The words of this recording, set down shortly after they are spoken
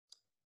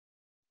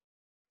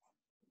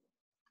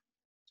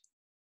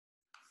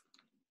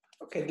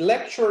Okay, the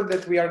lecture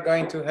that we are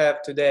going to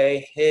have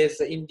today is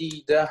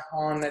indeed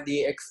on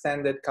the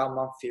extended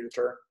Kalman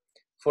filter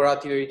for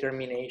attitude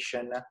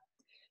determination.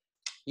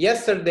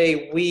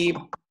 Yesterday, we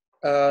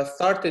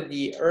started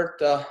the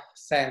Earth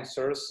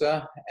sensors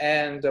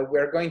and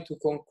we're going to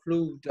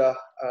conclude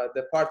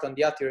the part on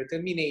the attitude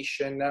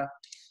determination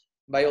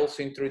by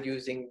also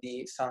introducing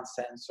the sun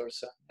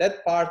sensors.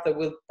 That part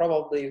will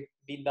probably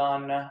be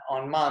done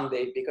on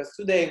Monday because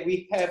today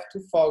we have to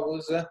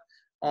focus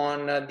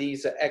on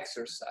these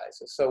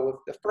exercises.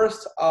 So the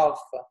first half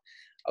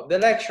of the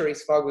lecture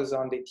is focused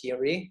on the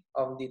theory,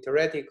 of the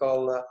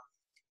theoretical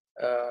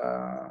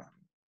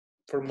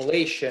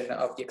formulation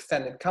of the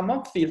extended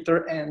Kalman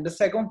filter, and the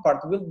second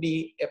part will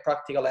be a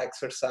practical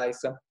exercise.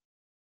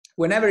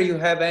 Whenever you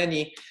have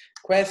any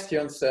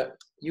questions,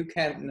 you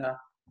can,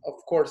 of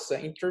course,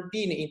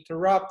 intervene,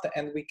 interrupt,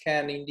 and we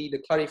can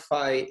indeed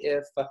clarify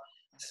if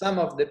some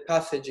of the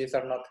passages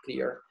are not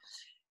clear.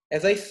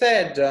 As I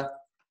said,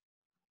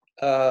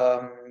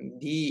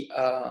 the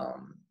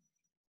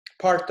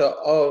part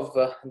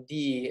of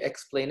the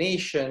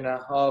explanation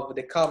of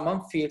the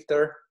Kalman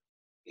filter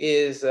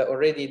is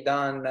already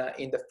done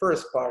in the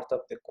first part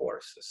of the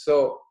course.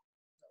 So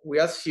we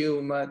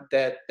assume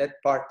that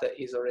that part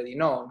is already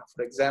known.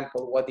 For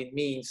example, what it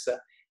means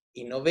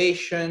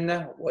innovation,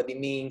 what it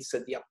means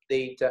the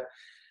update,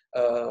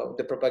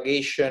 the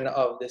propagation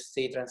of the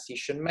state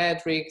transition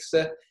matrix.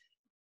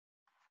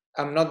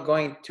 I'm not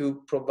going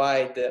to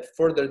provide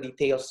further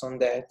details on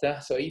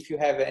that. So if you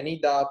have any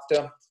doubt,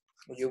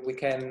 we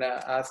can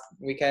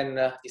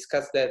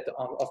discuss that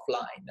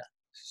offline.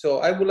 So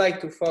I would like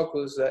to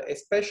focus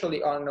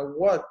especially on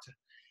what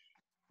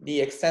the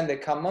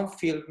extended Kalman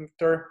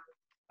filter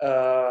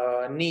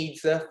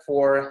needs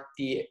for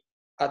the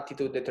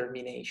attitude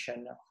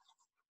determination.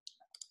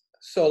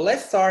 So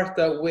let's start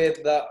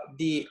with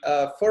the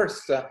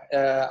first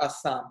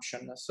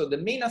assumption. So the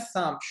main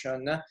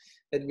assumption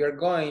that we are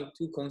going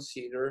to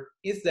consider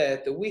is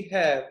that we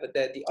have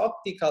that the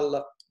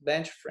optical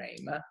bench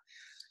frame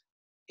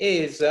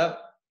is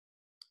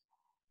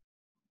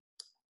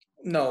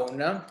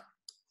known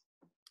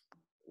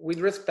with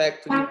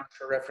respect to the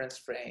inertial reference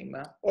frame,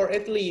 or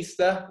at least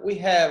we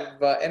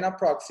have an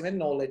approximate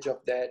knowledge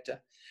of that.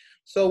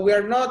 So we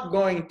are not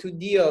going to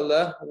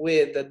deal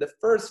with the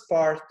first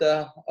part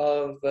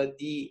of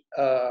the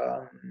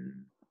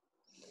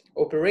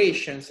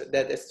operations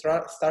that a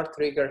star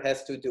trigger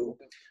has to do.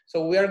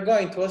 So we are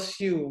going to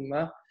assume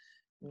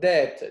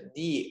that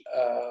the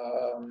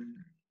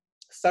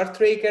star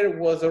trigger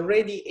was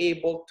already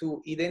able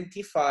to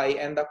identify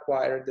and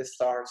acquire the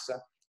stars.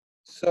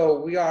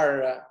 So we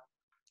are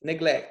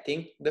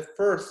neglecting the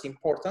first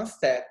important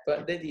step,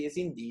 that is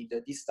indeed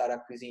the star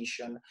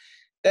acquisition.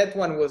 That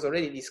one was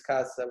already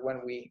discussed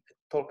when we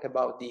talk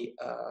about the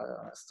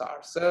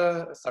star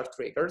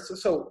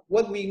triggers. So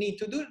what we need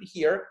to do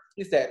here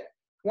is that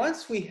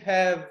once we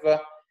have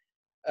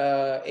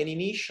a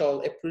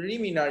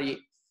preliminary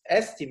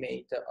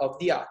estimate of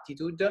the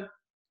attitude,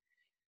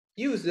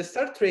 use the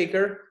star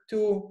trigger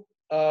to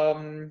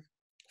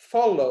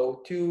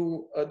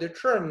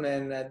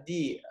determine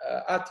the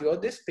attitude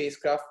of the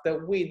spacecraft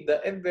with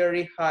a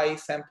very high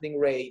sampling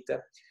rate.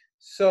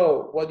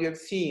 So what you have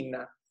seen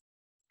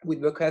with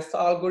the quest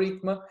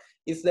algorithm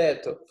is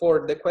that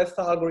for the quest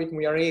algorithm,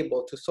 we are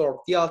able to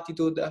solve the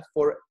altitude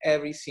for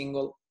every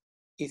single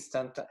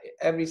instant,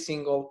 every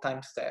single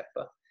time step.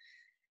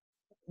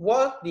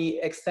 What the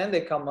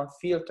extended Kalman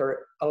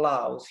filter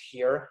allows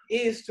here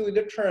is to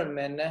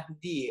determine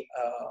the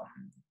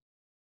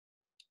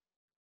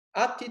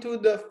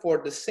attitude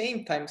for the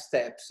same time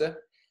steps,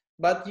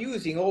 but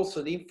using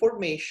also the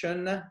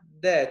information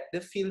that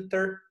the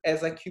filter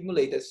has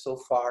accumulated so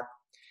far.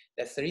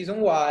 That's the reason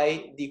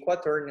why the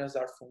quaternions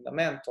are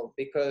fundamental,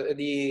 because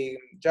the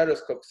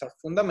gyroscopes are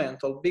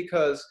fundamental,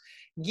 because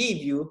give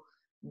you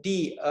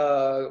the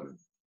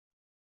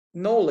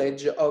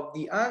knowledge of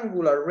the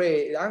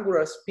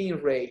angular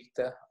spin rate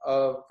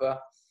of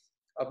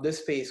the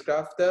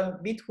spacecraft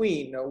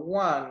between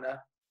one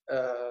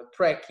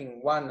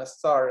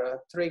star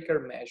tracker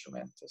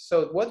measurement.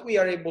 So what we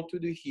are able to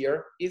do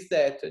here is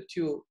that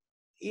to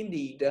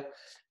indeed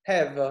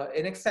have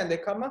an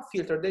extended Kalman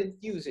filter that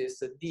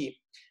uses the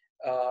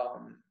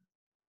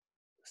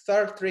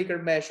star tracker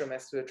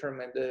measurements to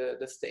determine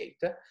the state,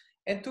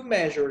 and to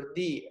measure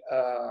the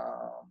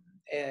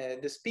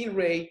spin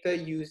rate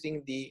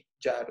using the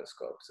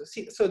gyroscopes.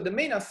 So the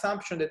main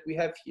assumption that we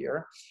have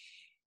here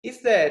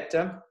is that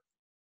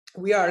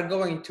we are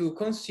going to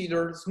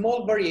consider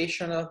small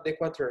variation of the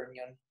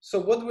quaternion. So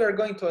what we are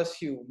going to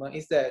assume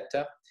is that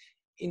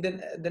in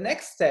the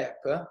next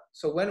step,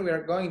 so when we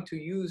are going to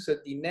use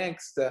the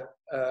next,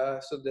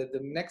 the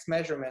next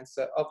measurements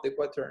of the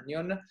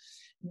quaternion,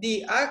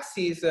 the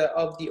axes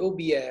of the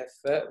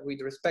OBF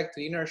with respect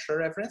to the inertial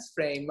reference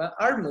frame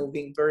are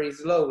moving very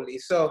slowly.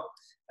 So,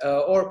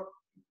 or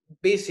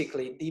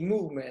basically the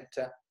movement,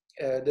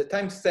 the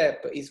time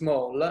step is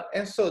small,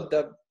 and so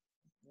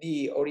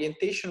the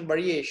orientation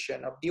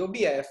variation of the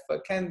OBF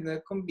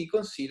can be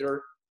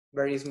considered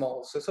very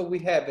small. So we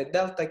have a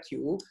delta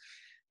Q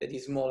that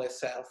is small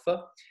itself.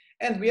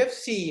 And we have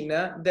seen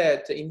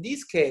that in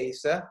this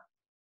case,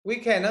 we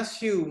can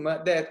assume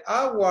that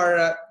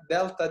our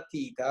delta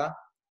theta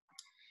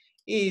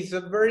is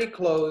very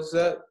close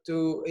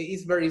to,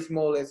 is very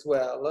small as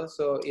well.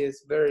 So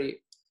it's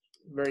very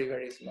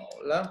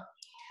small.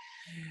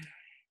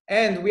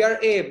 And we are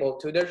able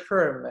to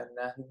determine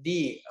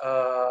the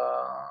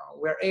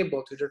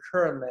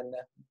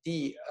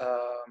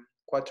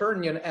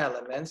quaternion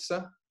elements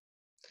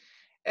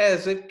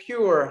as a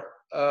pure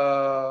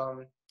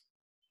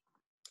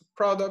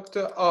product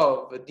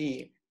of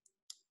the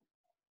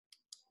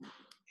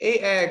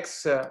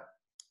AX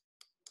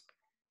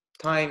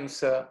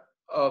times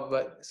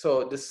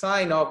so the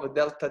sine of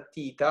delta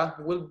theta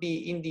will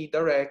be indeed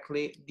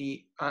directly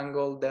the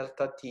angle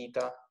delta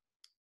theta.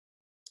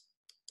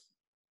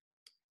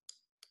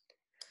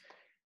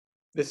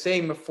 The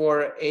same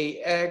for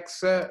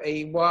AX,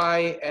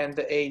 AY, and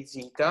A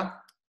zeta.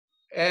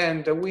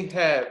 And we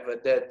have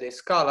that the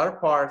scalar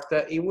part,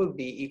 it will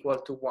be equal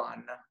to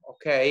 1,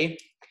 okay?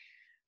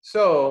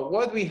 So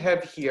what we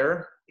have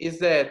here is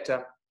that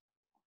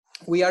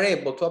we are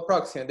able to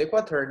approximate the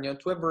quaternion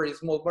to a very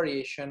small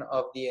variation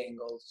of the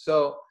angle.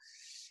 So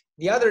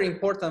the other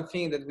important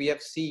thing that we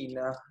have seen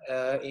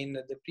in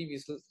the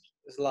previous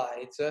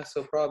slides,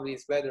 so probably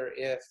it's better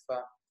if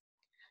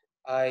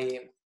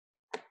I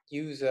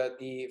use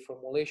the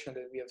formulation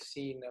that we have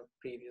seen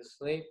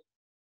previously,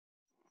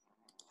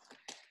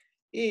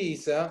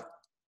 is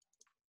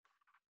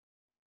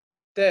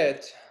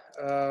that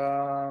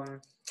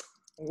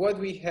what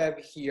we have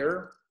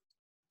here,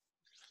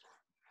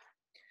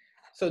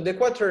 so the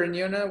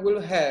quaternion will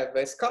have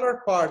a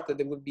scalar part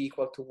that will be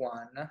equal to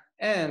 1,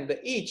 and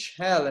each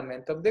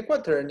element of the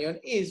quaternion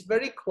is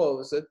very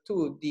close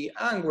to the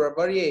angular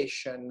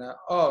variation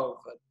of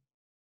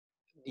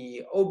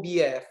the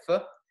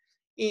OBF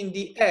in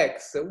the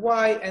X,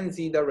 Y, and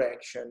Z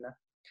direction.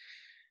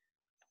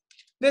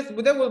 That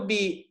will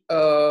be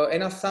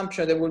an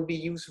assumption that will be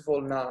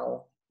useful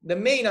now. The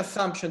main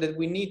assumption that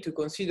we need to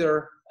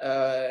consider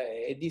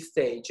at this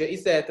stage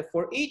is that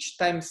for each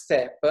time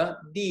step,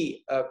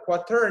 the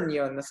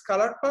quaternion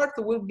scalar part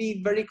will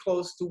be very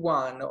close to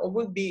 1 or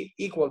will be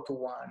equal to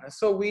 1.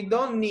 So we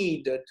don't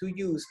need to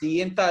use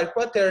the entire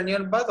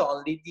quaternion, but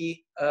only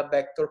the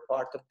vector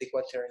part of the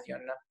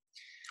quaternion.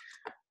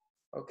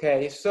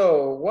 Okay,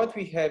 so what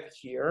we have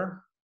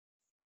here,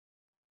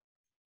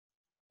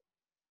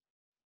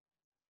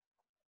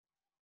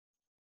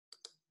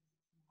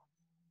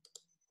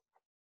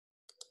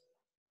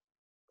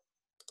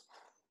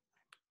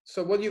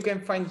 so what you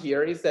can find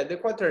here is that the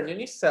quaternion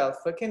itself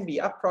can be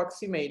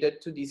approximated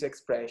to this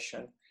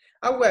expression.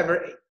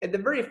 However, at the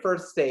very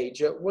first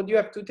stage, what you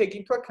have to take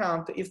into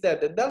account is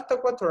that the delta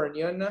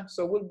quaternion,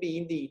 so will be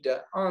indeed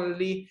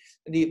only,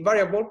 the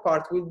variable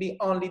part will be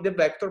only the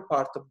vector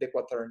part of the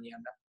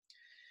quaternion.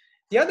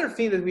 The other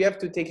thing that we have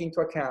to take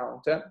into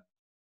account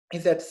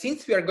is that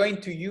since we are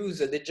going to use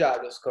the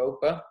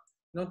gyroscope,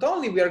 not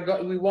only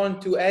we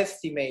want to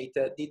estimate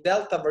the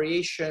delta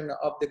variation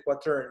of the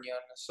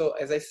quaternion, so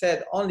as I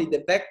said, only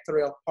the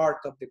vectorial part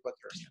of the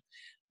quaternion,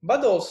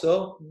 but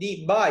also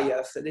the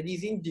bias that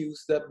is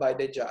induced by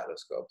the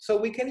gyroscope. So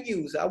we can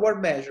use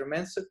our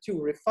measurements to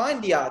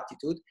refine the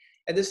attitude,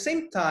 at the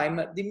same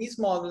time the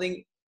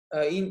mismodeling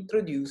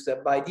introduced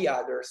by the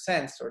other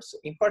sensors,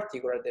 in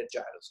particular the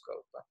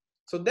gyroscope.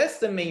 So that's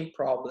the main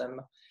problem.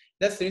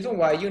 That's the reason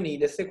why you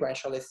need a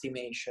sequential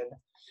estimation.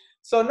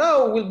 So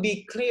now it will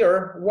be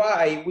clear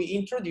why we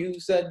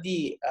introduce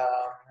the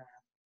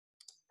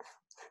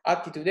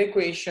attitude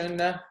equation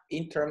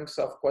in terms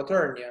of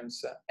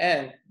quaternions.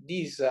 And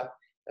this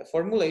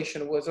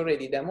formulation was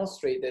already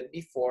demonstrated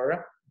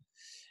before.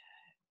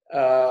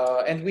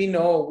 And we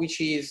know which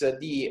is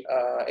the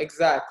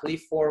exactly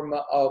form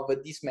of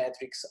this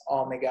matrix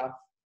omega.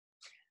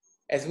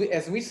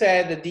 As we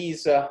said,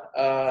 this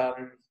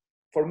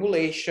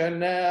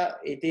formulation,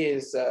 it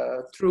is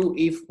true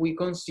if we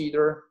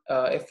consider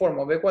a form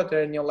of a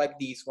quaternion like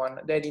this one,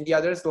 that in the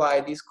other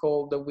slide is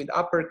called with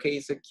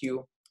uppercase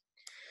Q.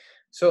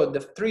 So the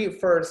three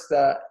first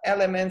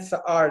elements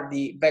are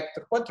the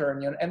vector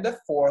quaternion, and the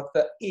fourth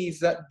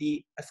is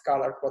the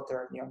scalar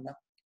quaternion.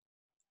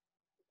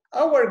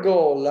 Our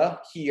goal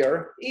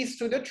here is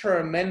to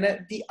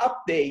determine the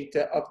update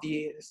of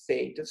the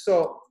state.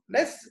 So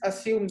let's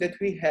assume that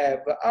we have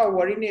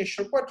our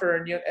initial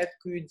quaternion at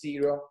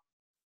Q0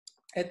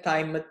 at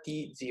time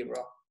t0.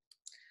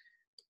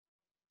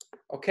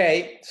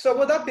 Okay, so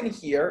what happened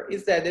here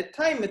is that at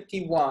time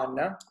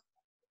t1,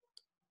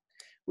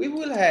 we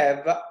will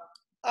have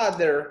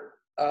other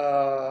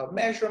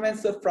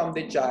measurements from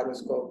the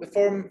gyroscope,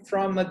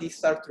 from the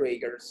star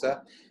triggers.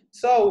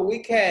 So we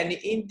can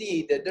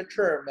indeed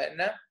determine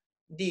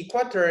the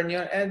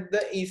quaternion at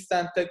the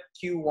instant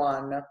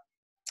Q1.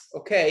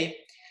 Okay,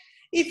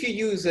 if you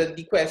use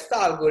the Quest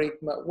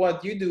algorithm,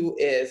 what you do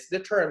is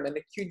determine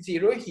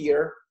Q0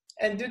 here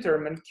and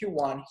determine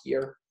Q1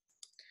 here.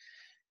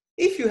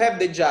 If you have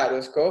the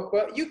gyroscope,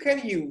 you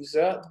can use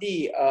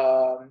the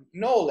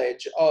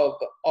knowledge of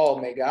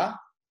omega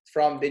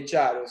from the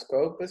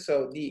gyroscope.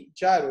 So the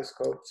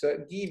gyroscopes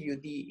give you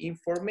the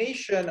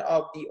information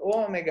of the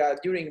omega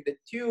during the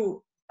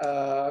two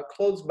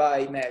close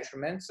by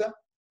measurements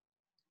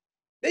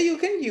that you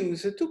can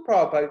use to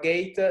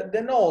propagate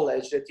the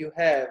knowledge that you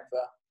have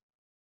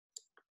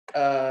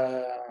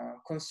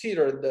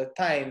considered the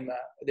time,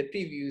 the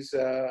previous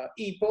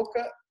epoch,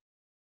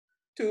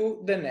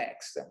 to the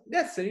next.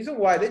 That's the reason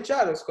why the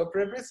gyroscope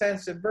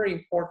represents a very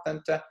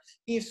important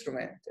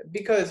instrument,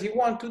 because you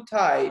want to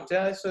tie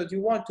it, so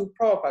you want to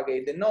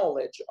propagate the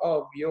knowledge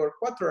of your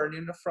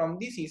quaternion from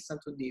this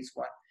instant to this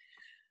one.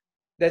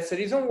 That's the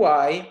reason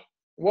why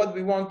what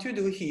we want to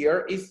do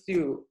here is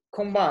to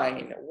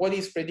combine what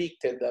is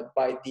predicted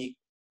by the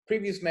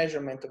previous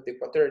measurement of the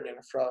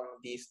quaternion from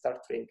the star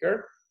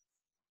tracker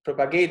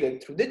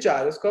propagated through the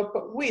gyroscope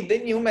with the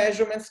new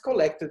measurements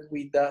collected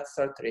with the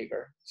star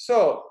tracker.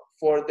 So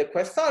for the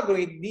quest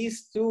algorithm,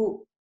 these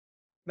two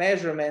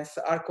measurements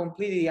are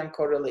completely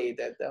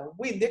uncorrelated.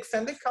 With the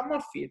extended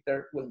Kalman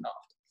filter, will not.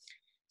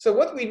 So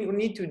what we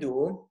need to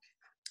do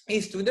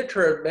is to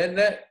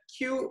determine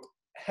Q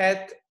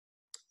hat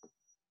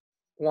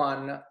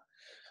 1.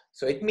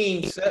 So it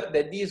means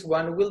that this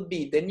one will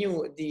be the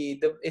new, the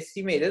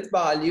estimated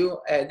value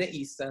at the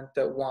instant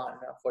 1,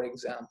 for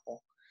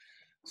example.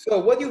 So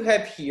what you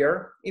have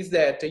here is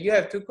that you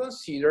have to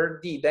consider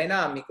the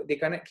dynamic, the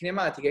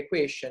kinematic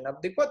equation of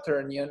the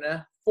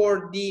quaternion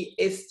for the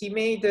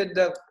estimated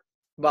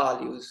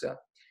values.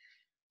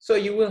 So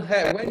you will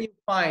have, when you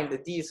find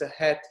this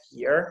hat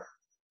here,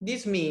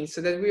 this means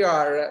that we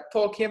are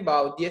talking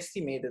about the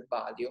estimated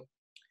value.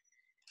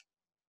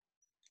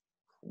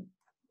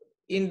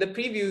 In the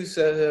previous,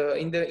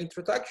 in the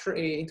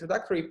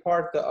introductory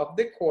part of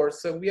the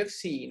course, we have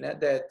seen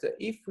that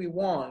if we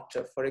want,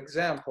 for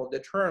example,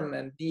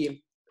 determine the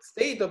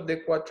state of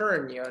the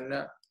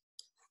quaternion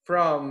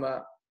from,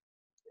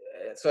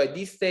 so at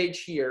this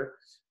stage here,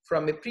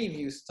 from a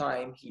previous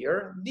time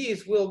here,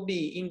 this will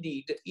be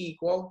indeed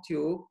equal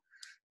to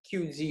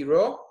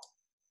Q0,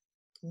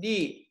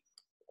 the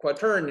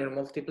quaternion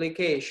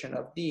multiplication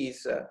of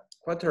this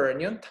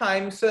quaternion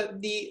times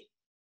the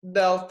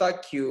delta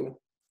Q.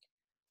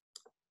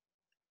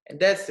 And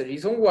that's the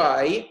reason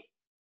why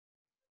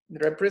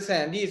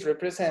this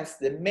represents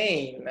the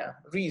main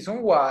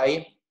reason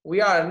why we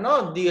are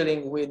not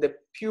dealing with the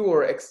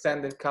pure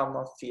extended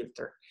Kalman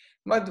filter,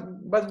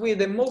 but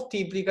with a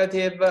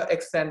multiplicative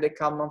extended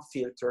Kalman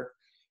filter.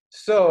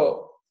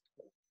 So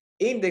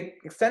in the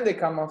extended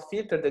Kalman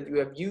filter that you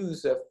have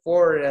used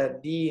for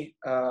the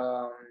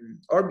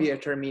orbital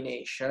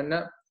termination,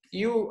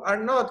 you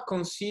are not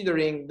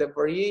considering the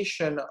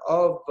variation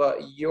of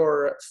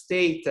your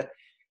state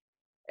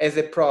as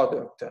a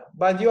product,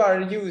 but you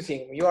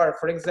are,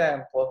 for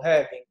example,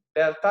 having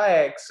delta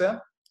x,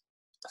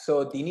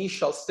 so the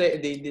initial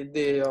state,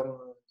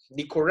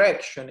 the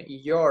correction in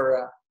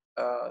your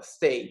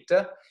state,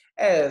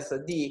 as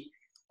the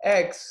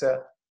x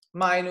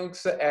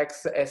minus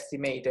x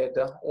estimated,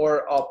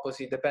 or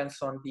opposite,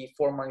 depends on the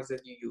formulas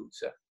that you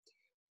use.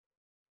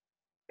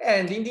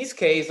 And in this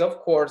case, of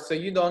course,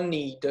 you don't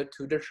need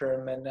to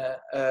determine,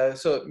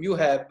 so you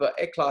have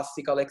a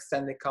classical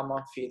extended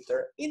Kalman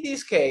filter. In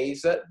this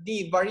case,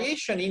 the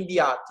variation in the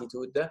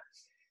attitude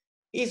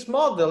is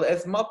modeled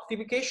as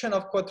multiplication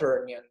of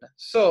quaternion.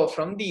 So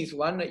from this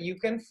one, you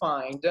can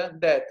find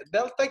that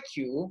delta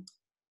Q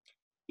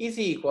is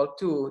equal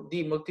to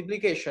the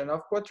multiplication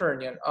of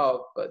quaternion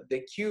of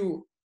the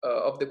Q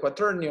of the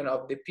quaternion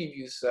of the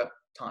previous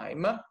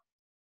time,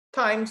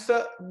 times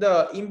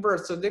the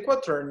inverse of the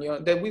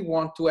quaternion that we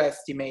want to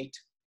estimate.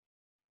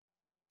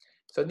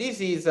 So this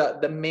is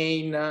the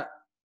main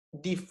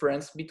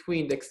difference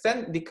between the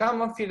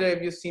Kalman filter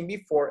that you've seen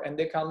before and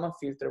the Kalman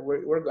filter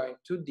we're going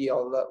to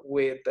deal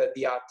with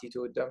the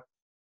attitude.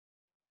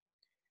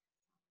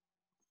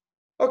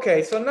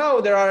 Okay, so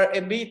now there are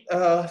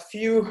a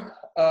few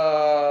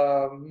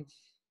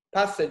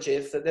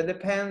passages that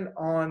depend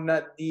on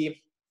the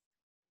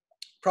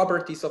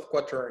properties of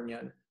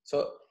quaternion.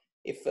 So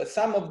if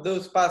some of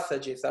those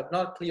passages are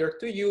not clear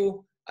to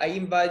you, I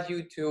invite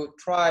you to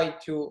try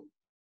to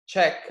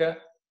check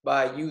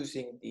by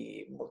using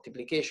the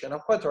multiplication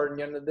of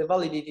quaternion the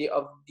validity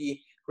of the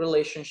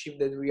relationship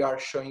that we are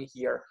showing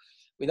here.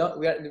 We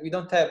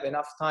don't have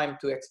enough time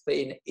to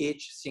explain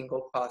each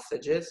single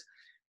passages,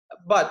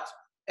 but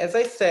as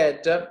I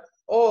said,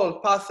 all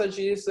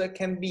passages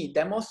can be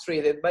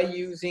demonstrated by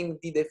using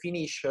the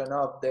definition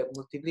of the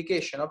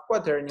multiplication of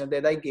quaternion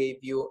that I gave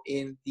you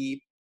in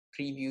the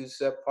previous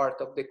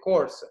part of the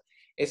course,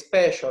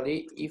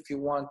 especially if you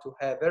want to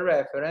have a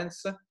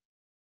reference.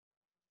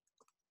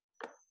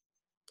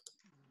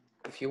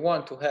 If you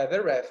want to have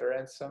a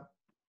reference,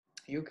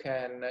 you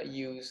can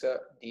use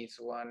this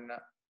one,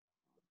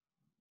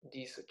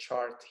 this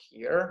chart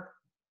here.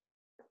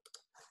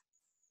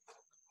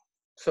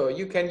 So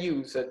you can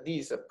use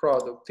this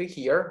product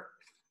here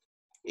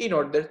in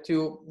order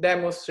to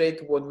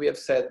demonstrate what we have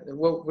said,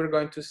 what we're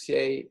going to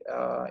say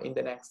in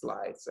the next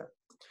slides.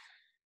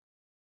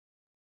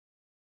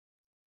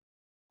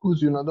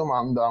 Scusi, una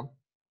domanda.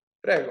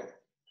 Prego.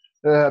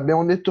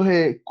 Abbiamo detto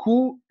che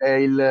Q è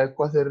il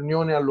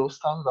quaternione allo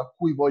stato da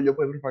cui voglio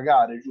poi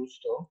propagare,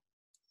 giusto?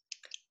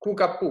 Q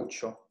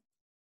cappuccio.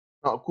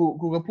 No,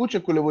 Q cappuccio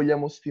è quello che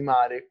vogliamo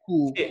stimare,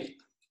 Q Sì.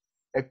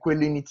 è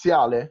quello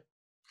iniziale?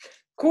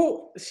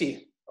 Q,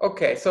 sì.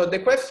 Okay, so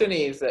the question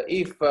is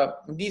if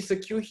this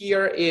Q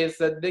here is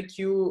the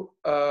Q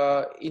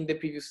in the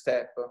previous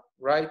step,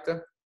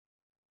 right?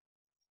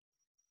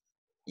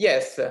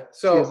 Yes. Sì,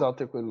 So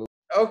esatto, è quello.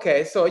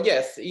 okay, so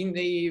yes, in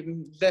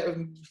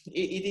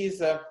it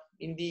is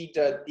indeed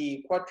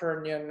the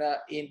quaternion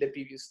in the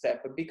previous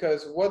step,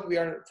 because what we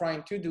are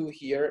trying to do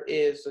here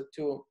is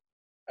to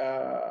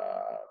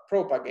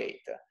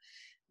propagate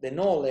the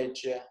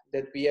knowledge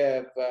that we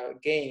have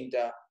gained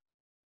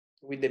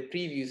with the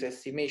previous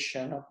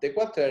estimation of the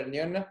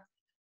quaternion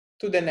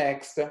to the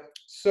next.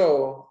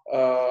 So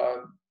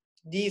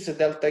this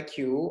delta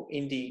Q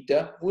indeed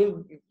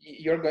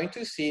you're going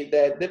to see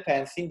that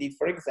depends indeed,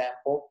 for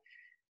example,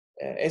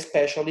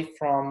 especially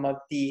from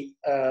the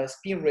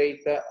spin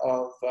rate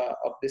of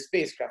the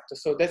spacecraft.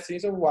 So that's the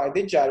reason why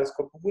the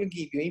gyroscope will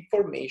give you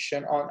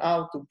information on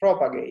how to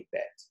propagate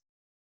that.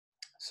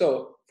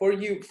 So for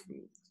you,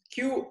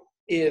 Q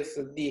is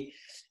the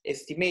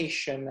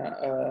estimation,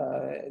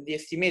 the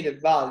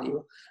estimated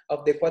value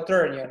of the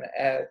quaternion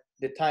at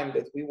the time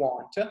that we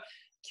want.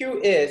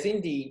 Q is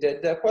indeed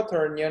the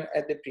quaternion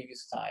at the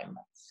previous time.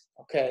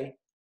 Okay.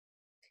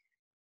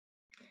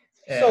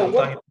 So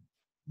Antonio,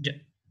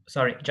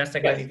 sorry, just a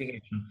yes.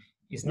 clarification.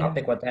 It's not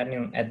the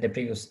quaternion at the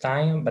previous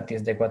time, but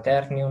is the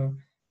quaternion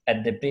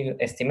at the previous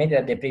estimated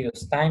at the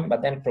previous time,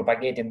 but then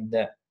propagated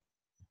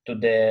to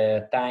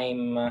the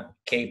time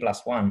k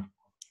plus 1.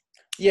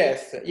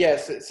 Yes,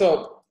 yes.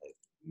 So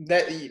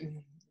that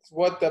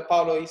what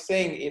Paolo is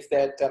saying is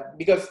that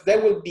because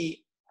that will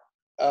be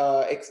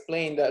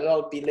explained a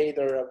little bit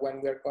later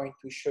when we're going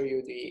to show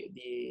you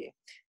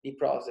the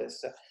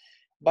process.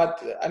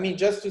 But I mean,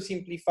 just to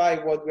simplify,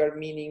 what we are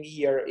meaning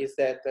here is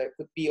that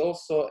could be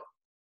also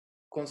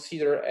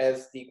considered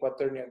as the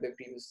quaternion of the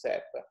previous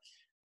step.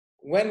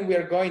 When we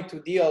are going to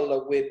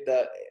deal with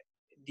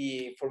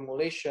the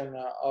formulation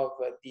of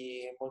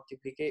the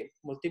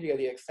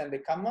multiplicative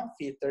extended Kalman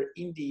filter,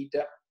 indeed,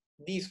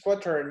 this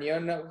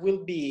quaternion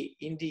will be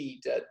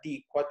indeed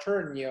the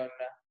quaternion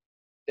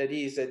that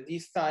is at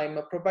this time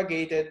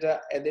propagated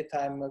at the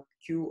time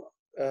Q,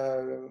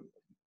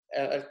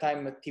 at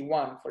time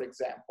T1, for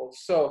example.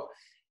 So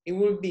it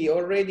will be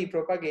already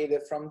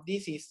propagated from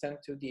this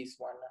instant to this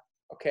one,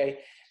 okay?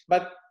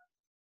 But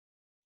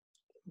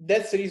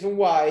that's the reason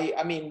why,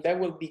 I mean, that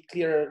will be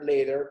clearer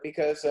later,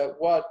 because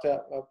what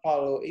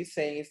Paolo is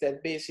saying is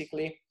that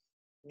basically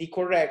the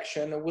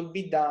correction will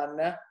be done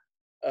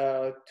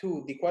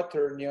to the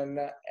quaternion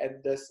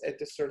at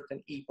a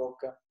certain epoch.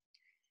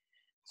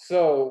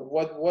 So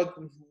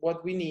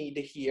what we need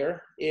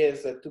here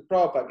is to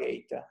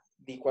propagate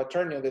the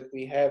quaternion that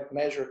we have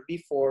measured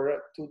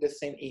before to the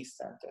same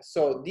instant.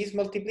 So this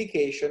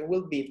multiplication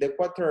will be the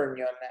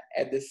quaternion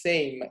at the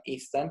same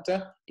instant,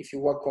 if you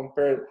want to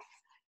compare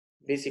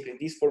basically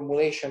this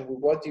formulation with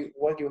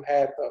what you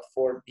have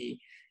for the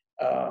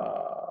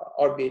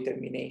orbit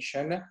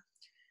determination.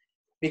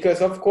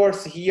 Because of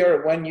course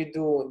here, when you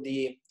do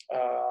the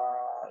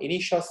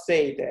initial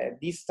state at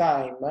this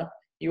time,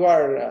 you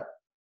are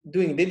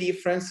doing the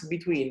difference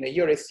between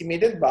your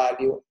estimated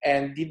value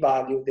and the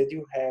value that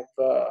you have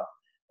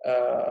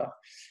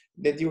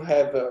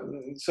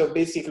so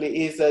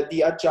basically is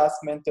the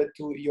adjustment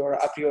to your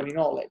a priori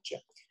knowledge.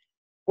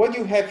 What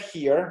you have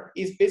here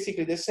is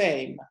basically the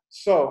same.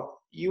 So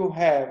you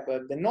have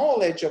the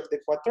knowledge of the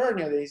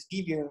quaternion that is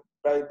given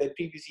by the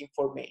previous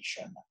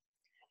information.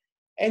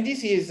 And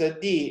this is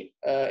the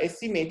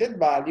estimated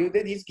value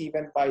that is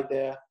given by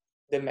the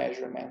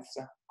measurements.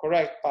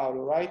 Correct,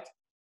 Paolo, right?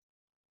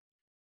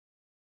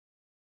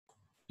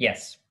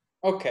 Yes.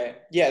 Okay,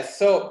 yes.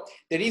 So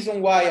the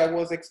reason why I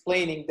was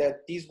explaining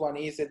that this one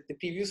is at the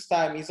previous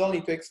time is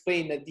only to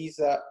explain that this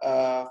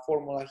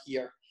formula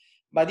here.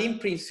 But in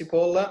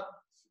principle,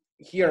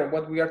 here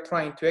what we are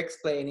trying to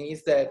explain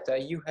is that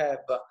you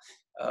have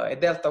a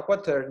delta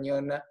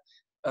quaternion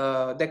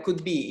that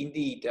could be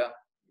indeed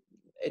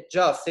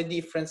just a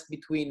difference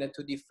between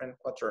two different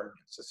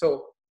quaternions.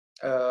 So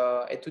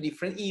at two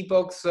different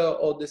epochs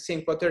or the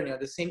same quaternion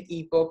at the same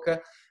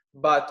epoch,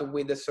 but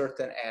with a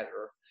certain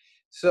error.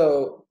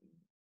 So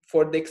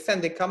for the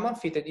extended Kalman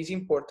filter, it is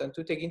important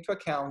to take into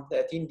account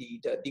that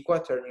indeed the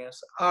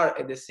quaternions are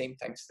at the same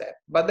time step.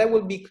 But that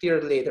will be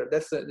clear later.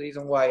 That's the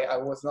reason why I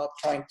was not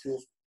trying to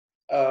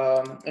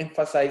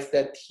emphasize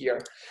that here.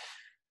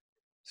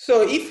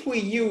 So if we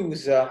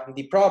use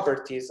the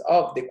properties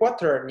of the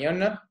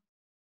quaternion,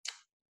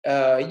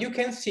 you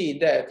can see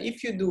that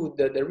if you do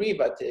the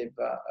derivative,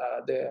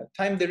 the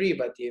time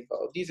derivative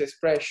of this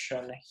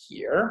expression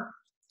here,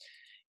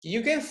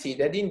 you can see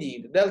that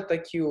indeed delta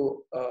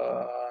Q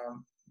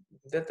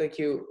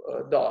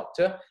dot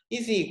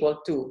is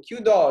equal to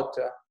Q dot,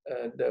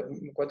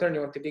 the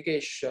quaternion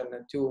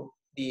multiplication to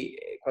the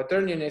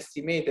quaternion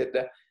estimated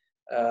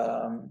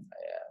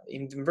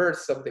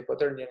inverse of the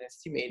quaternion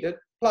estimated,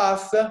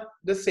 plus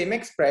the same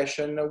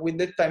expression with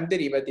the time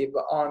derivative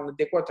on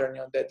the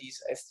quaternion that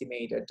is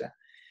estimated.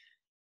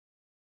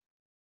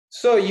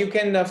 So you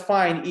can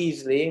find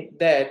easily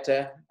that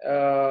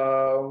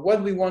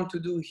what we want to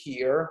do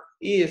here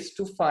is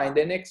to find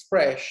an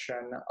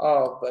expression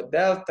of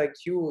delta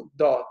Q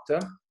dot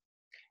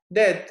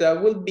that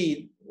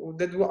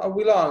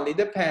will only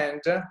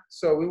depend.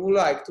 So we would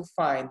like to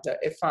find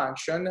a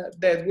function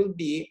that will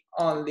be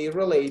only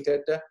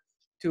related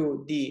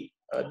to the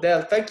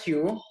delta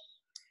Q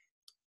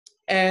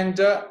and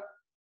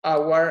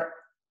our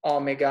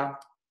omega.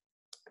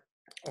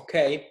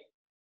 Okay.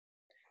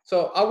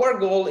 So our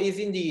goal is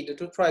indeed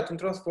to try to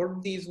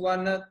transform this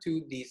one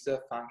to this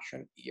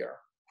function here.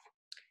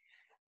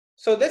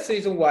 So that's the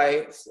reason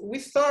why we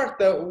start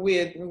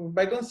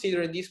by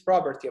considering this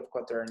property of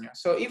quaternion.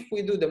 So if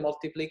we do the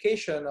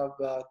multiplication of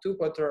two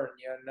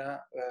quaternion,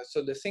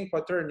 so the same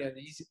quaternion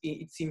is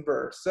its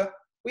inverse,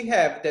 we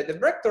have that the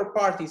vector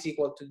part is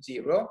equal to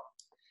 0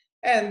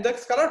 and the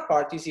scalar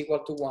part is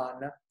equal to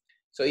 1.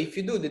 So if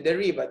you do the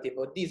derivative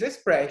of this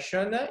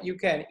expression, you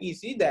can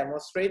easily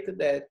demonstrate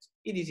that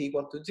it is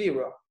equal to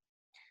 0.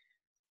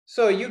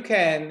 So you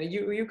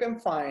can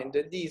find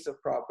these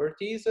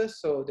properties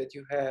so that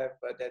you have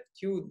that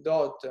Q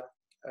dot,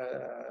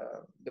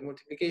 the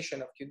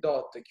multiplication of Q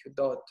dot,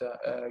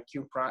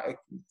 Q prime,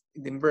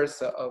 the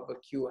inverse of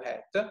Q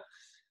hat,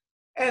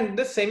 and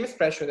the same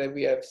expression that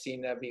we have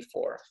seen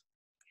before.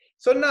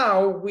 So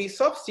now we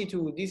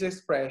substitute this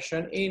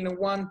expression in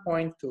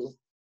 1.2.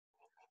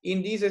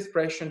 In this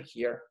expression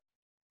here.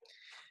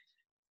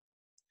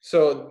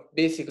 So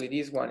basically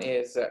this one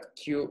is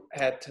Q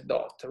hat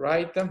dot,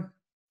 right?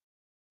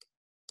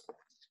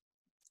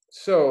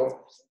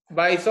 So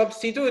by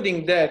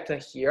substituting that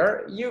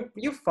here,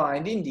 you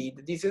find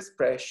indeed this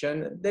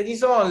expression that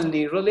is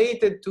only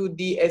related to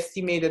the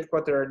estimated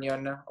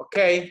quaternion,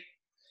 okay?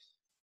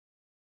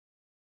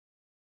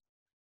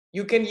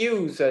 You can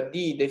use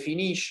the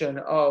definition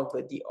of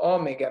the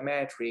omega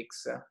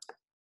matrix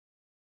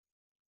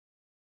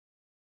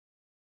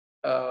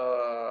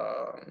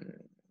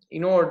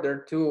in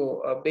order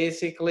to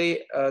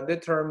basically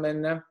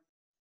determine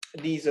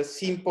this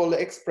simple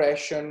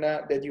expression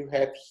that you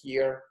have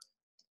here.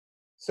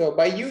 So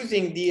by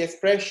using the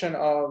expression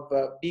of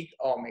big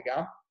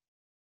omega,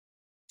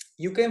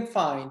 you can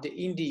find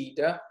indeed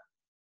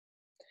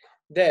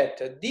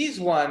that this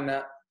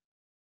one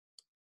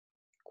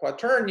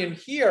quaternion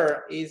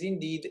here is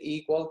indeed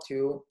equal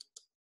to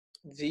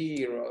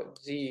 0,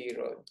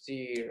 0,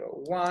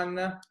 0,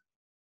 1.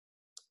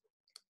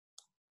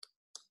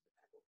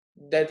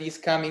 That is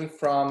coming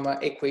from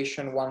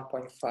equation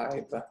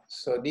 1.5.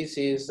 So this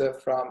is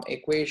from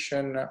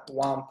equation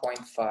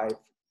 1.5,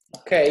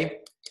 okay?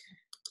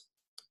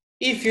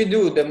 If you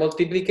do the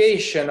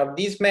multiplication of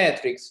this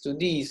matrix to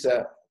this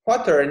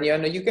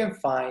quaternion, you can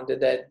find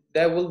that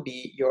that will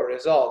be your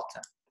result.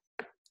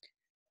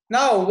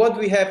 Now what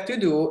we have to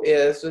do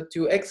is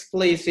to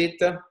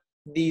explicit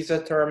this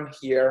term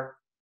here.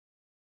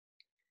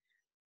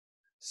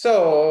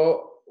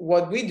 So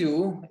what we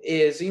do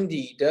is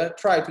indeed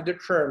try to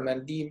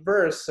determine the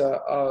inverse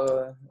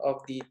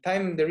of the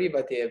time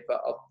derivative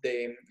of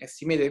the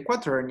estimated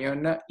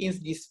quaternion in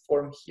this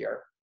form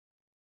here.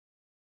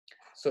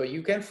 So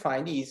you can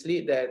find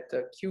easily that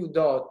Q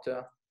dot,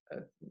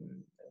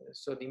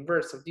 so the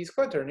inverse of this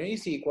quaternion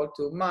is equal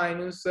to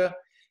minus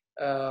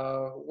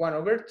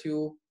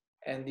 1/2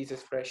 and this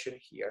expression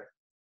here.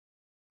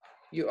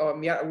 We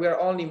are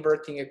only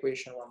inverting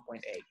equation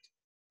 1.8.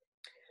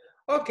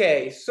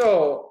 Okay,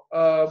 so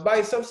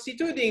by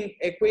substituting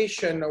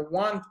equation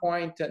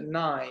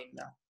 1.9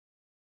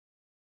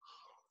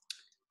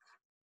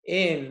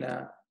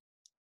 in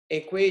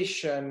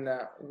equation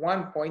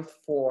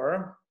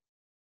 1.4,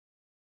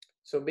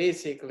 so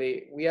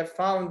basically we have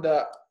found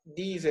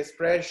this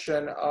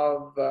expression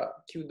of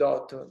Q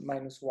dot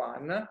minus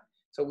 1.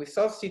 So we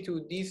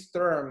substitute this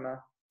term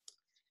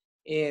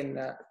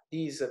in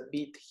this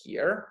bit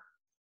here.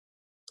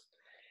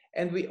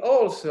 And we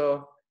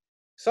also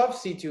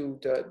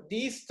substitute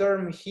this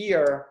term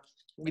here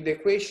with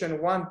equation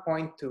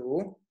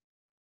 1.2,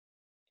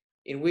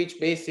 in which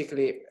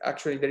basically,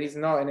 actually there is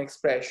not an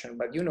expression,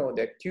 but you know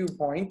that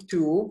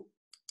Q.2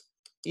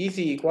 is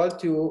equal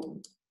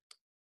to,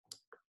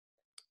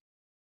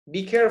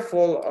 be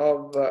careful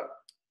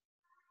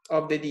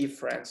of the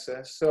difference.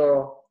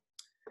 So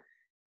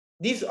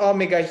this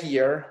omega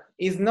here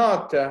is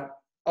not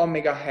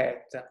omega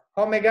hat.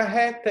 Omega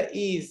hat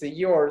is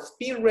your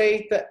spin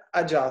rate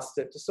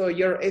adjusted, so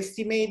your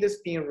estimated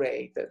spin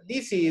rate.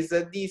 This is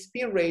the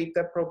spin rate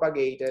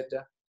propagated,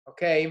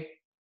 okay?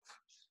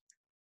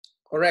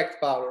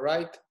 Correct, Paolo,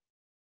 right?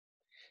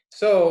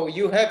 So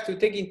you have to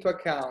take into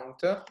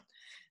account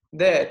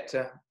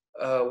that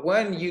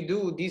when you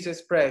do this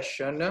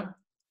expression,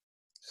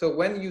 so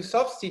when you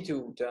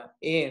substitute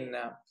in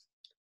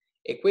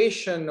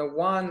equation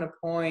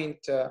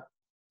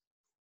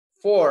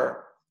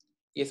 1.4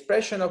 the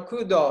expression of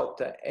Q dot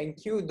and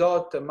Q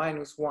dot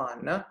minus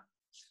 1,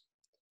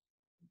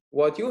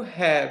 what you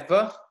have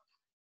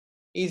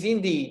is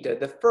indeed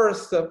the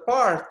first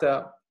part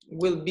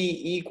will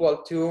be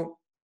equal to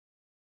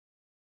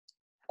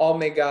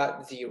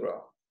omega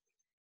 0.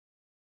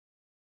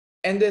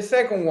 And the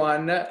second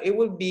one, it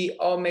will be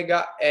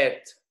omega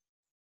at.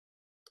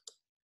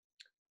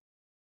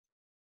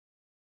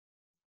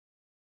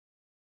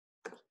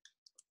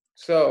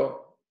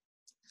 So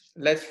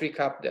let's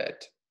recap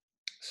that.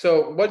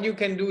 So what you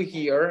can do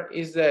here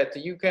is that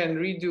you can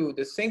redo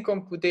the same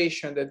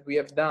computation that we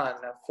have done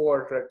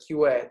for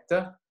Q hat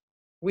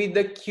with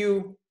the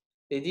Q,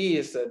 that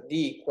is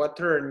the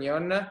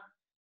quaternion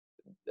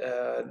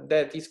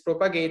that is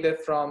propagated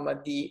from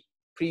the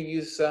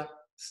previous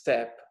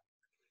step.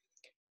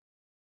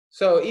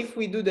 So if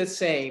we do the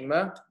same,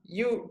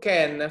 you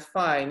can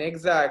find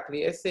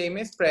exactly the same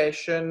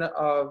expression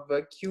of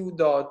Q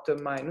dot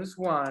minus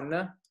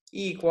 1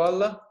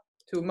 equal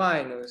to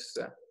minus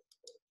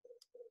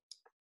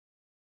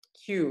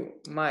Q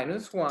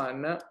minus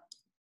 1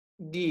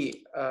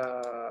 the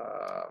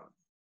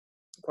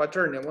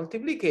quaternion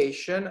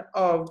multiplication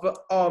of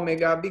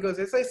omega, because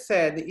as I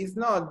said, it's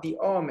not the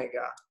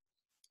omega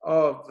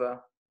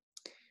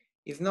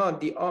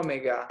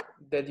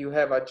that you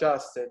have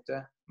adjusted,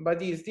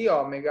 but is the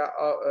omega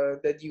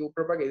that you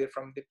propagated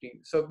from the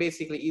previous. So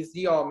basically, it's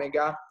the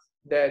omega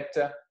that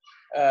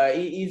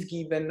is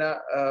given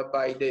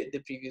by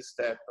the previous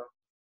step.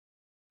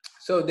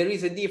 So there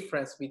is a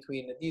difference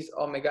between this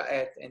omega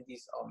at and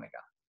this omega.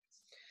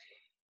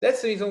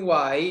 That's the reason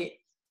why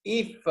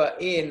if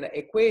in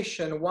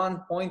equation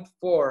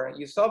 1.4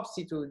 you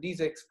substitute this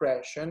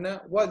expression,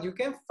 what you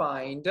can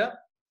find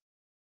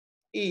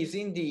is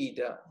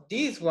indeed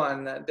this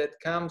one that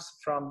comes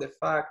from the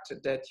fact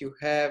that you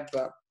have,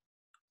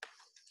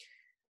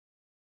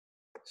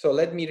 so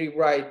let me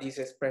rewrite this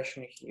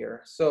expression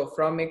here. So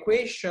from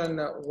equation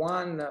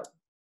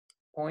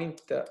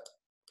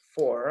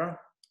 1.4,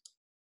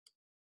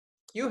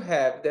 you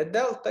have that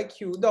delta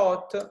Q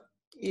dot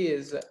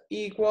is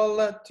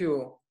equal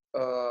to,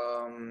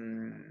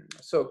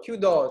 so Q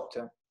dot,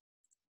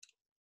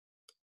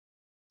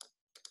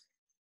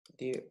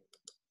 the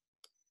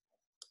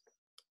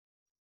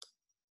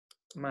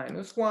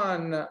minus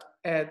 1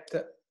 at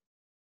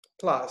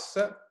plus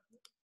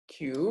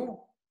Q,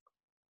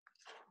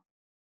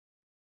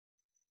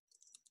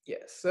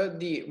 yes,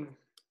 the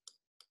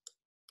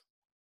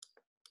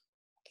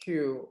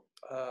Q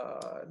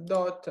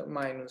dot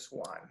minus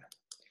 1.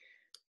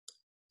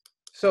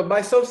 So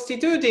by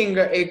substituting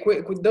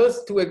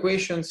those two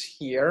equations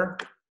here,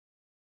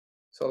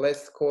 so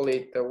let's call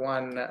it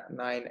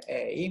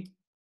 19A,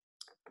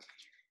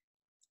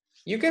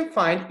 you can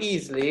find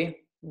easily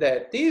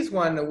that this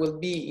one will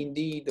be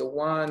indeed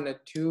 1,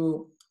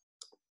 2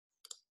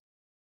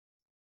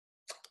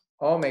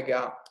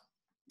 omega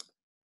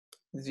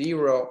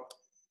 0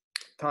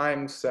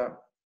 times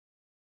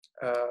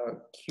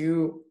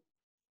Q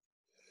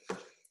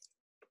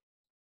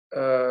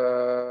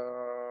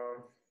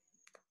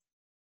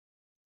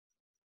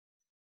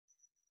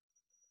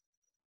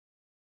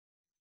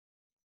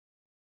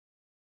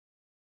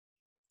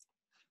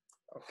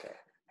okay,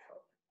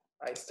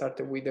 I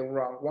started with the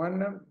wrong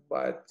one,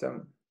 but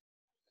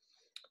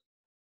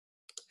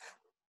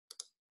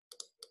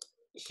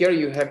here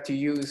you have to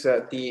use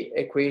the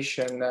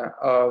equation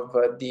of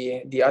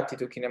the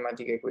attitude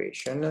kinematic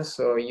equation.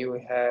 So you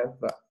have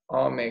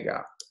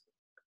omega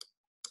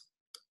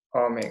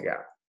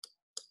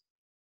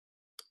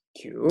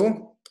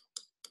Q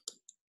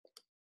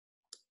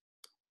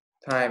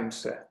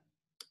times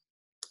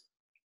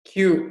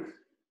Q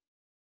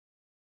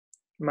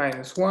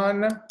minus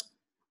 1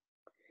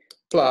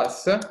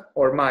 plus,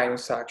 or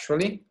minus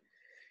actually,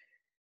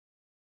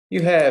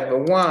 you have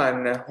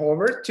 1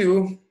 over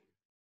 2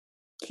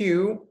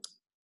 Q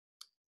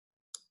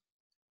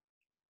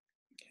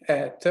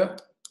at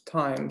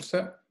times,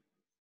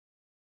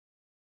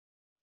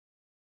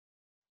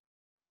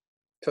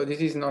 so this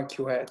is not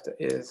Q hat,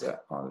 is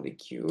only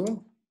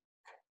Q,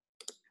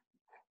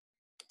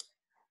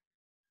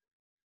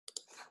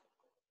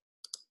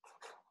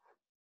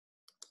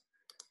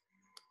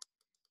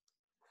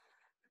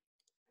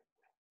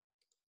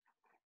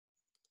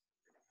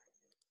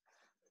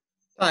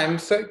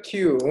 times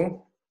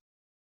Q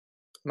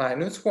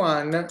minus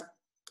 1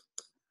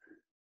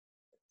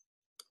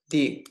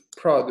 the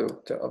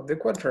product of the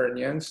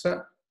quaternions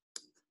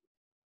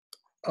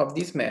of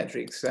this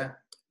matrix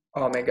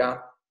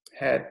omega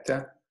at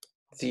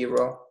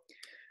 0.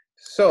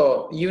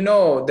 So you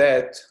know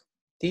that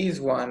this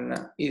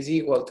one is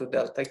equal to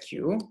delta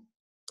Q,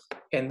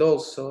 and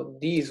also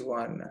this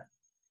one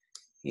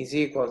is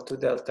equal to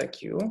delta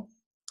Q.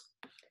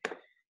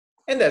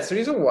 And that's the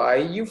reason why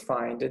you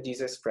find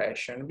this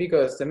expression,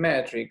 because the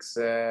matrix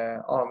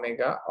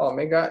omega,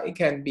 it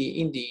can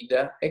be indeed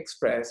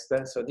expressed.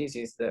 So this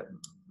is the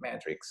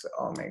matrix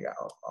omega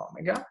of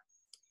omega.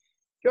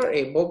 You're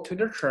able to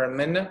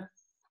determine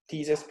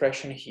this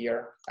expression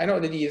here. I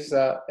know that it is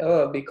a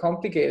little bit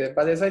complicated,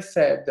 but as I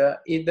said,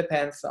 it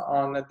depends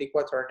on the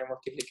quaternion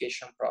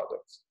multiplication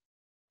products.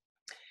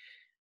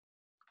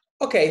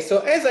 Okay, so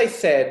as I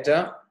said,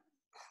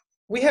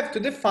 we have to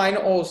define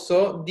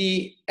also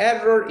the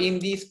error in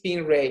the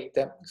spin rate.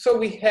 So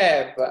we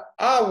have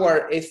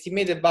our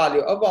estimated value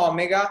of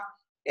omega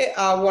and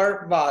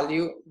our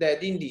value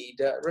that indeed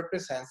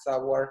represents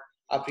our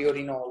a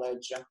priori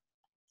knowledge.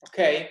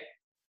 Okay?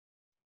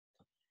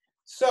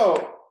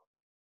 So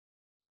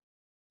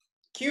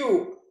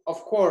Q, of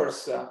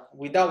course,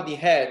 without the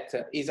hat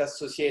is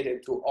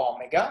associated to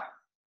omega,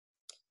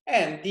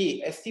 and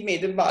the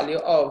estimated value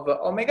of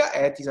omega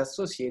hat is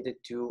associated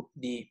to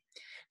D.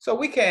 So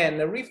we can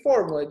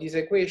reformulate this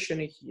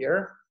equation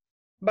here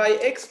by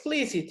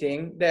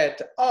expliciting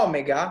that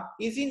omega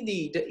is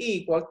indeed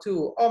equal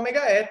to omega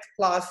hat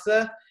plus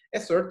a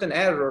certain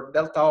error,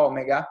 delta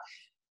omega,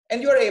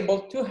 and you're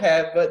able to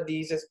have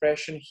this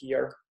expression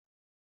here.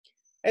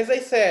 As I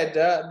said,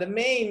 the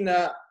main,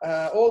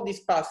 all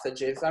these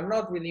passages are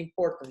not really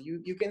important.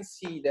 You can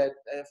see that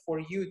for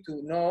you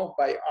to know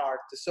by heart.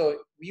 So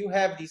you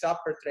have this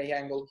upper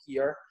triangle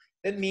here.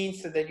 That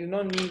means that you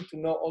don't need to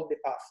know all the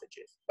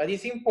passages. But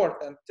it's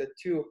important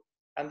to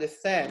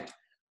understand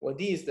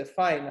what is the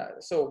final,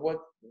 so what,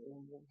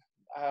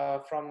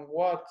 from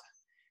what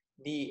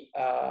the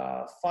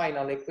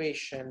final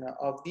equation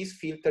of this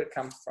filter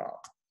comes from.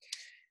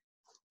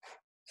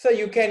 So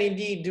you can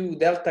indeed do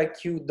delta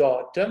Q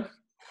dot,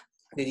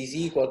 that is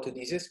equal to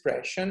this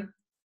expression.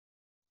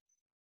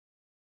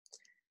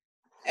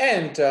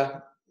 And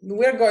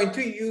we're going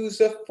to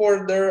use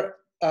further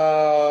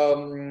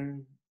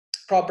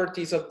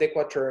properties of the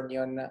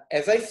quaternion.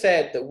 As I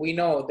said, we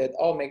know that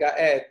omega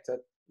hat,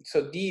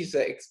 so this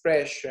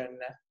expression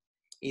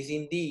is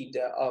indeed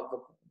of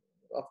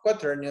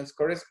quaternions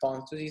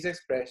corresponds to this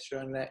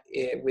expression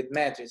with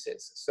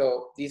matrices.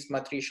 So this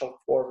matricial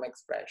form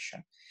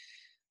expression.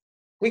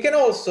 We can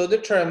also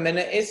determine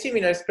a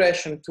similar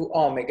expression to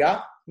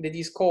omega that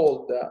is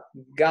called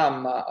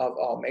gamma of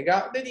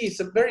omega that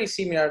is very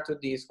similar to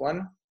this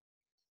one.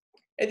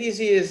 And this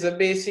is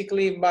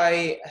basically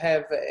by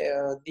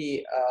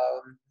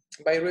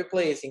by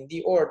replacing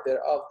the order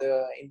of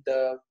in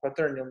the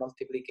quaternion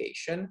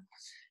multiplication.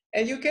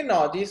 And you can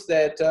notice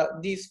that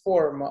this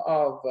form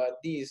of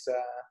this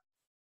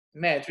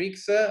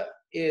matrix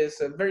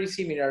is very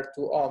similar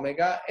to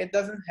omega. It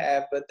doesn't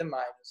have the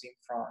minus in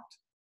front.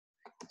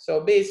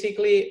 So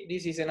basically,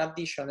 this is an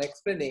additional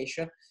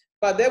explanation,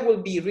 but that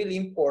will be really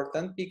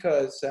important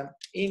because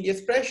in the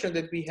expression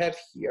that we have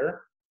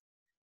here,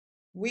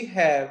 we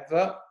have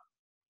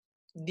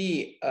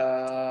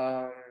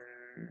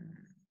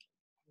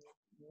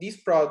this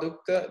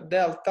product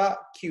delta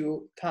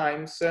Q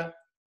times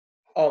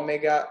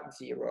omega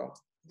 0,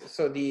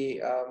 so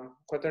the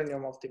quaternion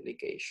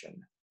multiplication.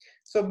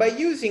 So by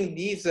using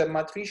this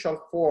matricial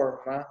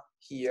form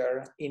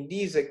here in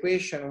this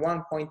equation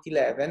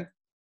 1.11,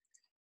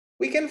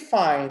 we can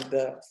find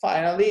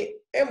finally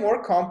a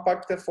more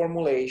compact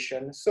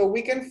formulation. So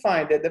we can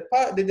find that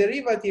the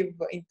derivative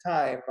in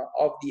time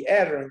of the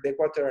error in the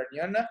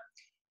quaternion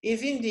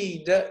is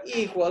indeed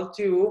equal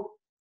to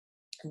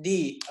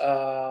the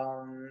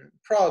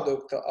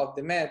product of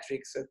the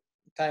matrix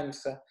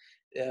times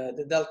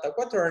the delta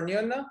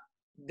quaternion,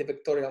 the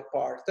vectorial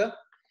part,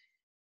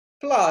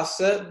 plus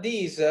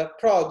this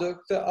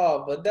product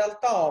of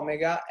delta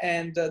omega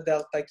and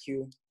delta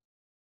Q.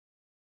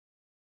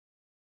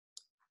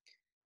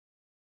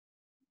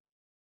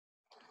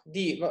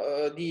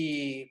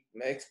 The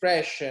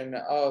expression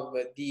of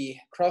the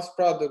cross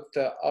product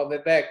of a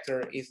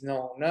vector is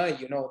known.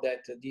 You know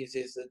that this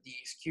is the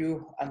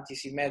skew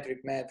antisymmetric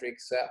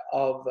matrix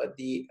of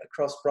the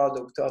cross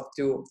product of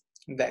two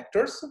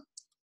vectors.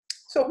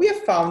 So we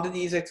have found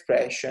this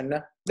expression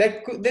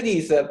that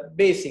is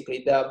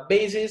basically the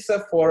basis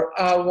for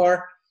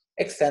our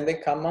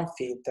extended common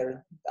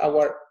filter,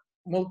 our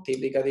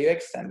multiplicative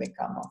extended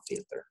common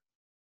filter.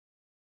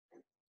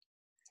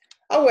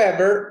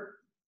 However,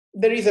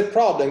 there is a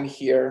problem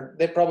here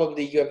that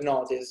probably you have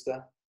noticed.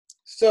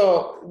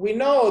 So we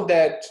know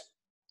that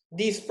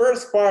this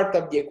first part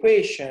of the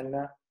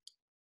equation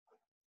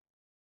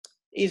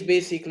is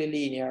basically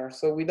linear,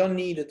 so we don't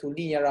need to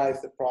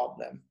linearize the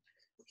problem.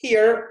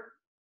 Here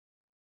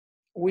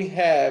we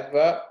have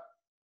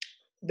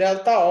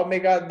delta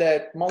omega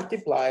that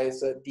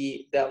multiplies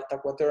the delta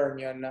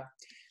quaternion.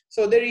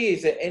 So there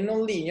is a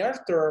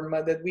nonlinear term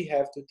that we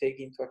have to take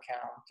into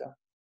account.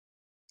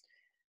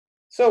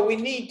 So we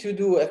need to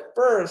do a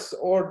first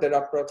order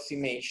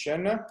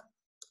approximation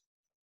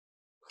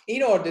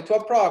in order to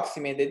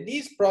approximate that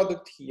this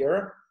product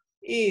here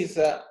is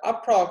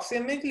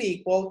approximately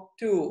equal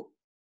to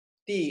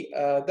the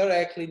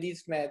directly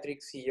this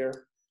matrix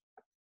here,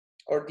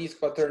 or this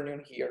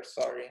quaternion here,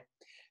 sorry.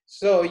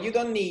 So you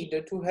don't need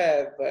to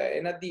have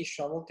an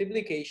additional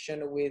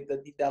multiplication with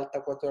the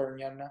delta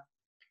quaternion.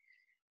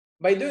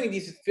 By doing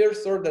this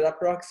first order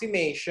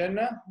approximation,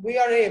 we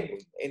are able,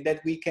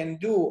 that we can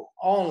do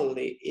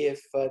only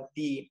if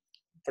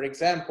for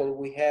example,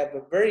 we have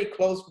a very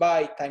close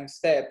by time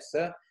steps.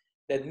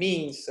 That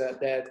means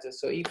that,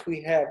 so if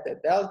we have the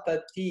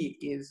delta t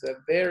is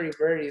very,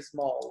 very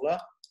small,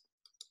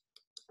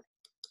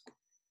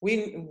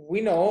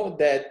 we know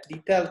that the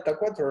delta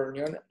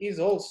quaternion is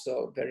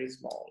also very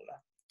small,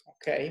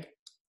 okay?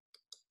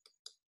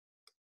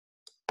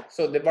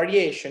 So the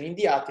variation in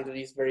the attitude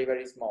is very,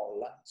 very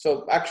small.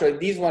 So actually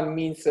this one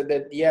means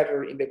that the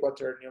error in the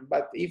quaternion,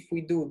 but if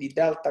we do the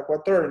delta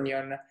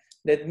quaternion,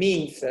 that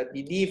means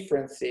the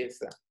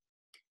differences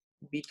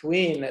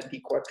between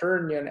the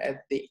quaternion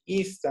at the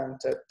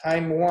instant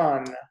time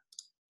 1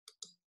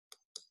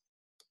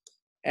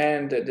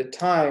 and the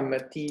time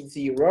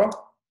t0.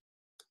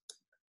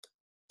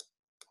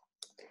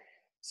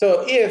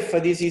 So if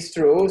this is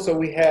true, so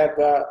we have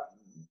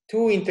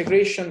two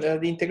integration, the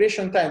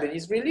integration time that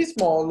is really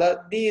small,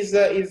 this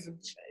is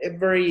a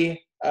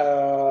very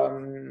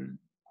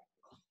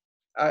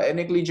a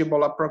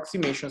negligible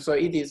approximation, so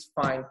it is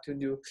fine to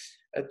do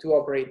to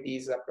operate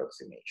this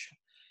approximation.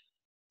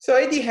 So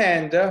at the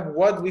end,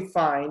 what we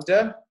find,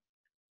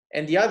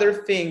 and the other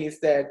thing is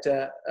that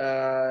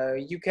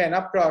you can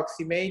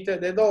approximate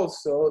that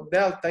also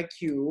delta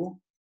Q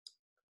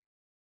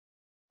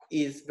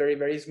is very,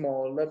 very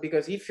small,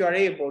 because if you are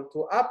able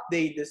to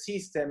update the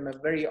system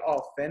very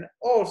often,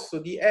 also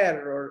the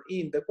error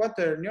in the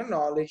quaternion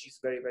knowledge is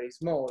very, very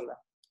small.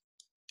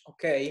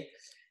 Okay,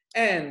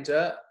 and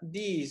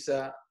this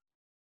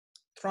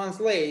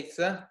translates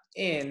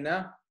in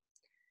a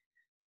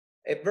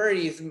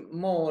very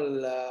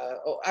small,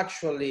 or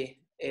actually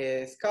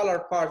a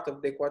scalar part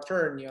of the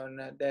quaternion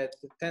that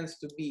tends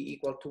to be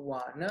equal to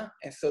 1,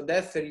 and so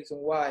that's the reason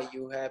why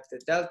you have the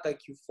delta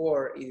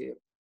Q4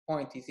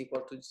 point is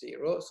equal to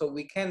 0. So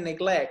we can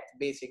neglect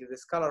basically the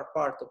scalar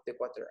part of the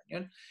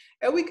quaternion,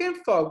 and we can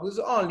focus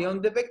only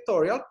on the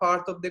vectorial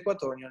part of the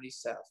quaternion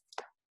itself.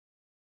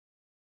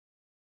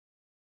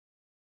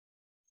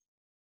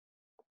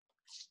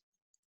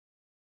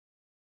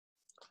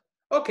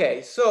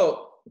 Okay,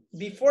 so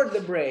before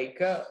the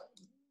break,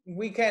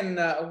 we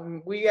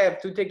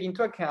have to take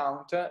into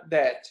account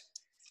that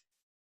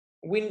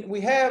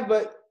we have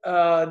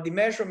the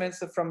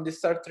measurements from the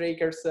star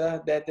trackers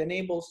that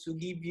enables to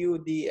give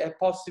you the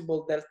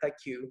possible delta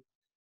Q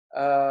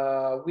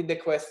with the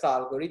Quest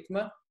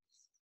algorithm.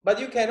 But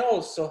you can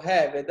also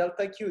have a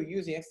delta Q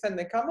using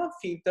extended Kalman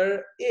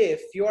filter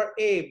if you are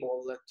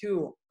able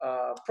to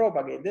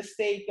propagate the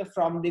state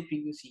from the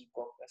previous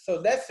epoch.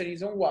 So that's the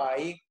reason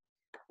why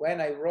when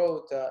I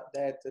wrote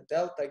that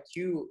delta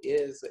Q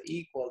is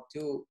equal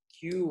to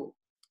Q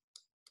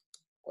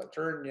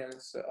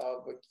quaternions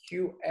of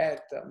Q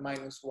at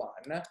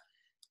 -1,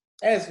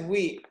 as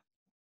we,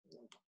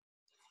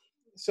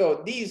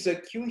 so this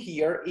Q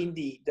here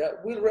indeed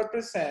will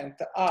represent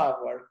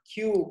our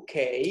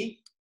QK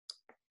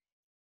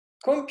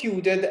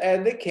computed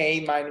at the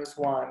K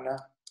 -1.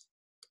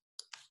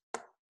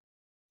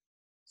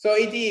 So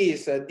it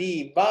is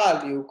the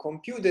value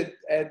computed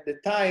at the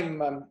time,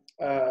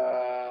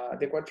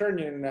 the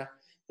quaternion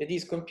that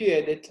is computed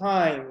at the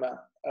time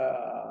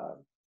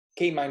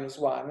K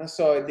 -1,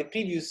 so the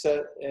previous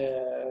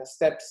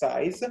step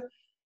size,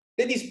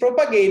 that is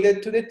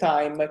propagated to the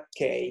time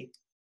K.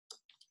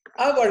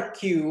 Our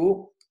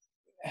Q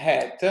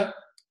hat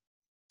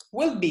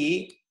will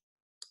be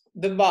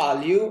the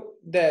value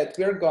that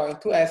we are going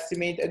to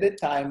estimate at the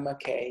time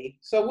K.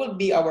 So will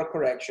be our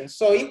correction.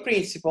 So in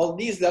principle,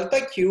 this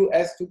delta Q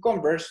has to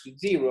converge to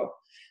 0,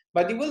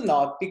 but it will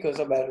not because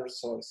of error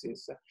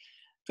sources.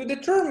 To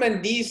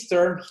determine this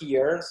term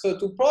here, so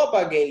to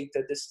propagate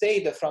the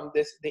state from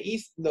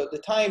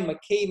the time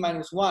K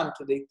 -1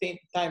 to the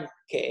time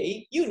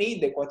K, you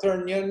need the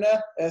quaternion,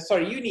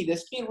 you need a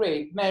spin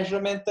rate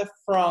measurement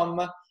from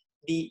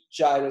the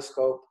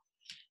gyroscope.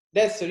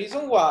 That's the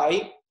reason why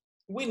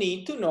we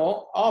need to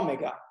know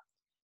omega.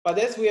 But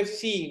as we have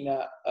seen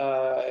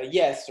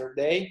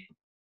yesterday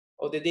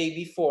or the day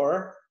before,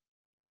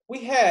 we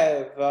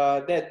have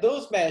that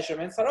those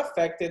measurements are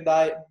affected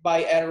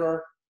by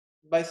error,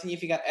 by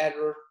significant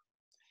error.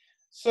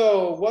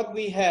 So what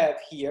we have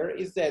here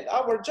is that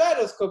our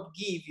gyroscope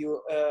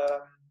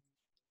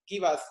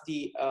give us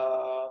the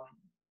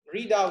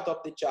readout of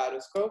the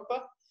gyroscope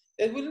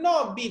that will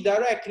not be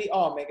directly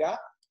omega,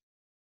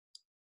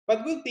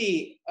 but will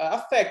be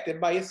affected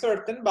by a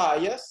certain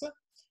bias,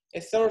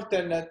 a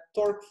certain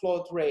torque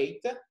float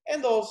rate,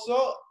 and also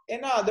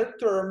another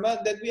term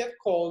that we have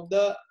called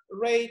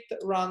rate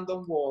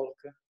random walk.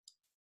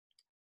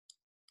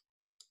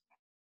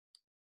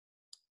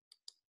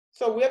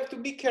 So we have to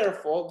be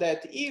careful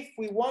that if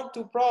we want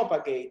to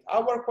propagate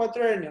our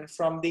quaternion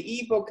from the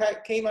epoch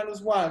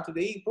K-1 to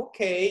the epoch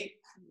K,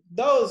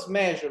 those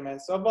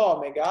measurements of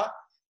omega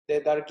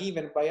that are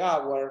given by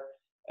our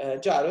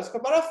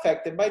gyroscope are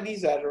affected by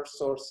these error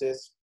sources.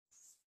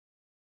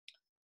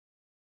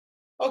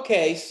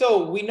 Okay,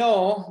 so we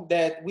know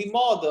that we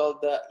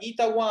modeled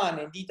eta1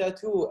 and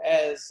eta2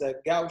 as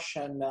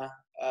Gaussian,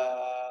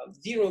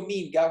 zero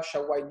mean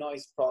Gaussian white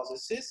noise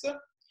processes.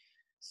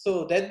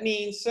 So that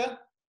means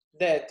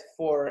that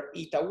for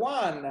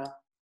eta1,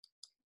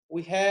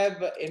 we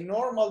have a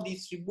normal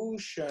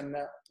distribution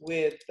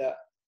with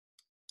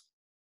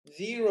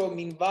zero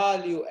mean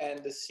value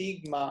and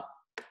sigma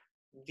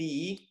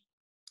v.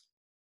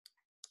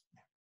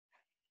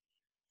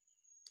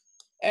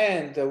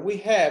 And we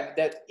have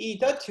that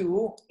eta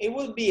 2, it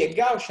will be a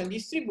Gaussian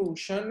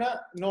distribution,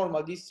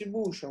 normal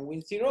distribution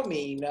with zero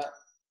mean,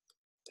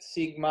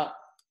 sigma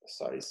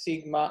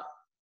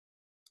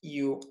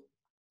u.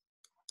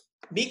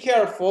 Be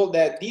careful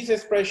that this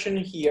expression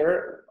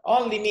here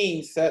only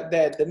means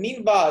that the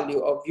mean value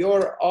of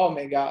your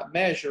omega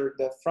measured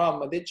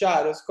from the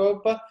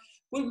gyroscope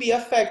will be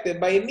affected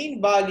by a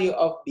mean value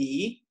of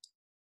B.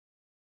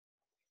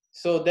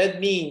 So that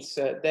means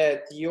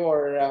that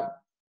your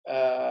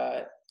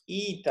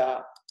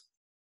eta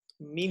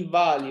mean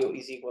value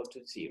is equal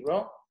to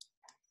 0.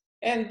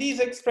 And this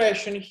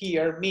expression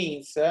here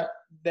means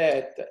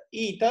that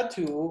eta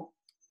 2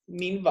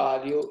 mean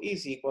value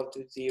is equal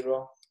to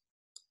 0.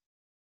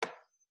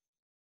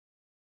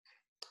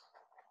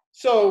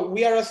 So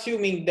we are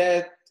assuming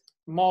that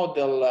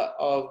model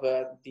of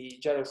the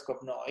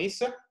gyroscope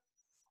noise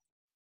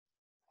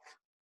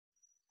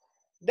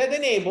that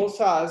enables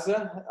us,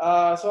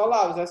 so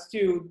allows us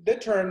to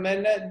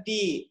determine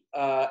the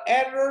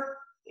error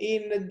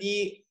in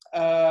the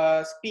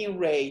spin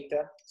rate.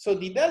 So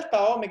the delta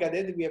omega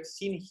that we have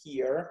seen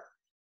here,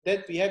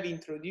 that we have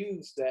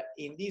introduced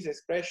in this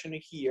expression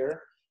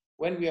here,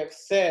 when we have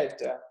said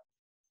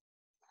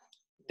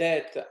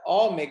that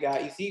omega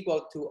is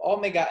equal to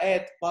omega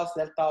at plus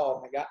delta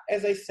omega,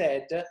 as I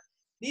said,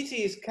 this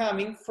is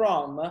coming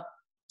from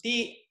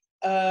the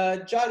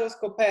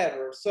gyroscope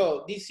error.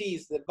 So this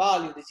is the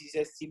value that is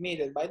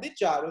estimated by the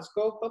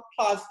gyroscope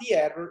plus the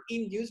error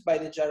induced by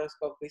the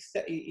gyroscope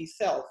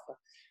itself.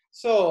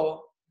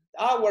 So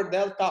our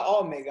delta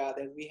omega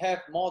that we have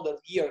modeled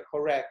here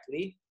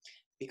correctly,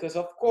 because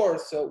of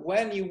course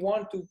when you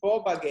want to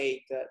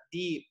propagate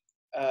the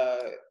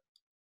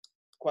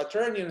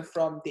quaternion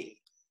from the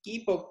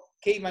epoch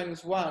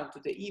k-1 to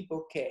the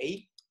epoch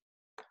k,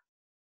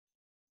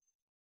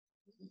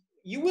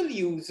 you will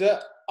use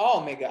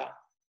omega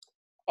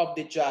of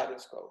the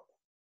gyroscope.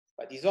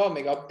 But this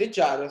omega of the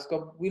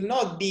gyroscope will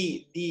not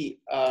be the,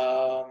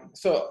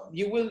 so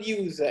you will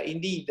use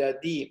indeed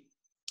the,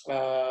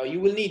 you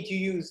will need to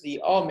use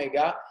the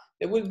omega,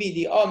 that will be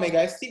the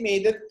omega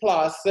estimated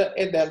plus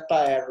a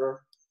delta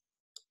error.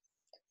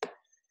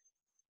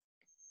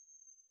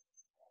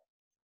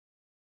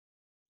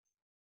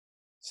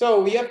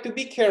 So we have to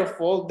be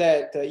careful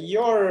that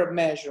your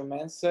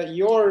measurements,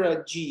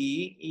 your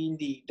G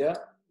indeed,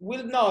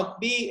 will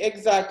not be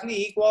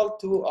exactly equal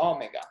to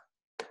omega.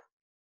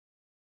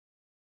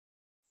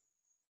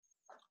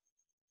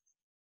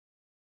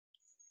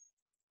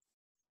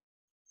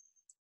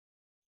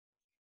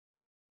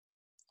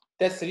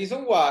 That's the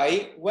reason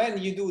why when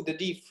you do the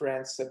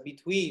difference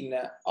between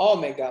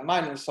omega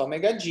minus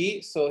omega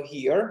G, so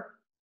here,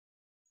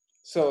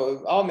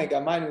 so omega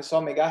minus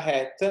omega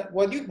hat,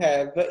 what you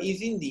have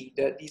is indeed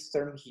this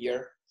term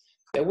here.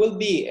 There will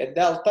be a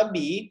delta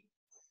B.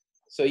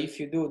 So if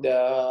you do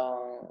the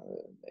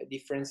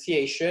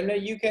differentiation,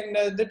 you can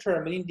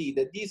determine indeed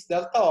that this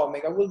delta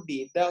omega will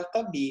be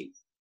delta B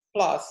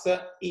plus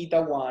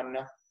eta 1.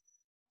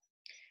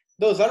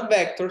 Those are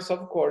vectors,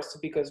 of course,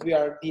 because we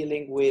are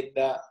dealing with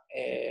the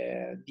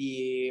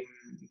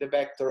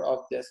vector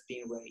of the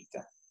spin rate.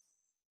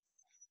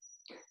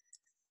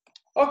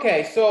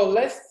 Okay, so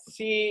let's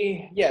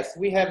see. Yes,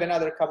 we have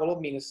another couple of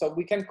minutes, so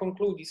we can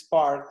conclude this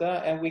part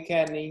and we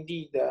can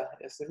indeed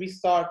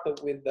restart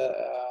with the.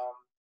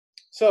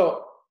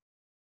 So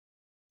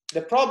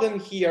the problem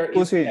here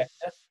is that,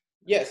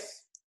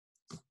 yes.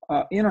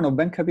 Io non ho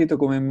ben capito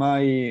come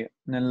mai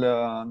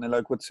nella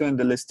equazione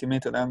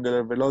dell'estimated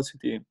angular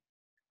velocity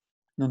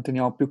non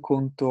teniamo più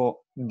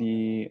conto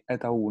di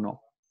eta 1.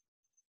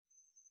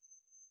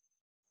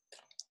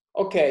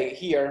 Okay,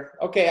 here.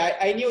 Okay,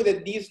 I knew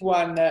that this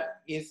one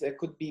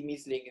could be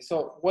misleading.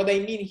 So what I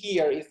mean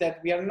here is that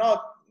we are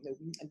not,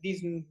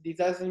 this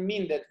doesn't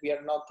mean that we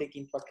are not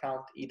taking into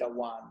account eta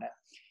 1.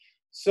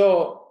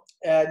 So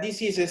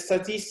this is a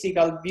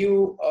statistical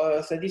view,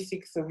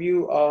 statistics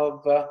view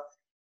of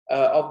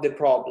the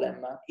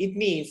problem. It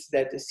means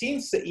that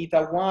since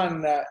eta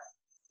 1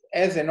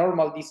 has a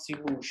normal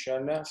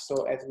distribution,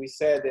 so as we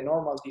said, a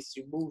normal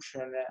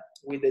distribution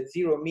with a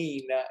zero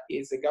mean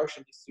is a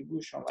Gaussian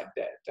distribution like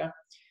that,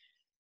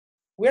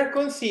 we are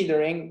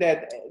considering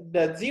that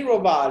the zero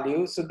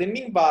value, so the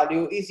mean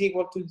value is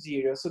equal to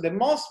 0. So the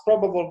most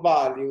probable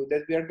value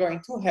that we are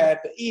going to have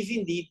is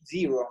indeed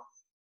 0.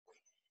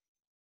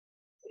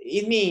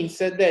 It means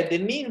that the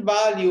mean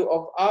value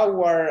of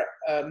our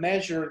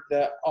measured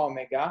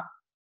omega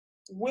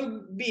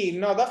will be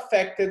not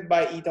affected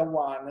by eta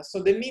 1.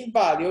 So the mean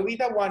value of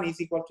eta 1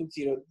 is equal to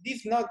 0.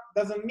 This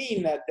doesn't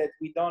mean that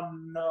we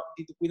don't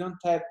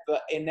have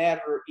an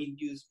error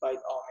induced by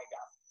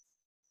omega.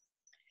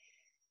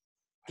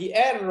 The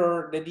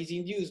error that is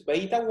induced by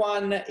eta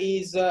 1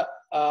 is a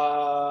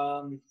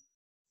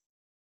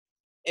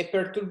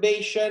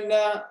perturbation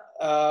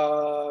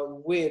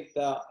with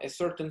a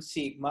certain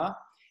sigma,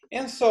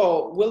 and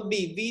so will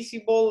be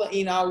visible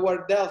in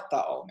our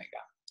delta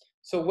omega.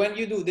 So when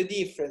you do the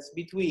difference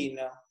between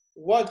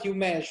what you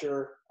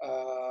measure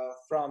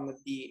from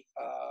the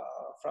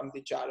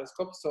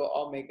gyroscope, so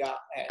omega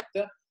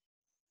at,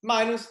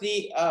 minus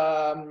the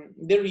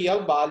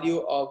real value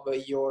of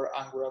your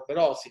angular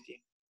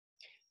velocity.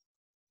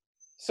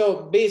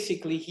 So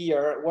basically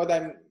here, what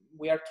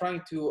we are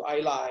trying to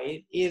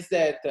highlight is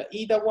that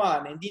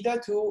eta1 and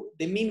eta2,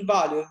 the mean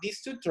value of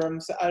these two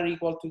terms are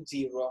equal to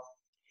 0.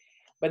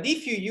 But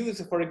if you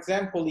use, for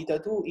example,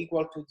 eta2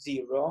 equal to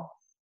 0,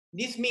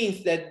 this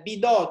means that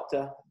b dot,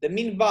 the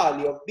mean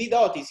value of b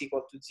dot is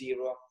equal to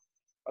 0.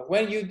 But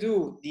when you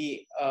do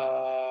the,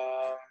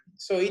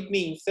 so it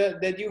means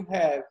that you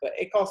have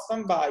a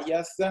constant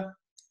bias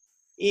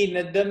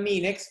in the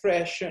mean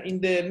expression, in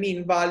the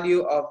mean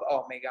value of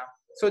omega.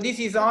 So this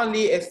is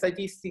only a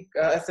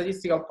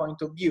statistical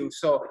point of view.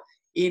 So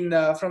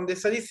from the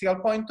statistical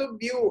point of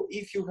view,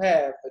 if you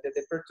have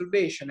the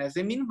perturbation as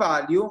a mean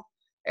value,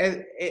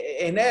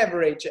 an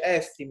average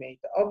estimate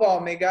of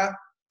omega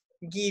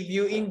give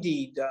you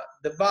indeed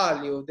the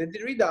value that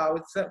it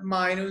readouts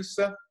minus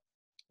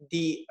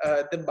the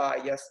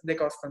bias, the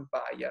constant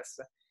bias.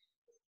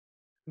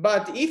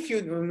 But if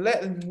you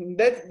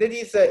that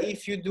is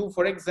if you do,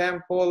 for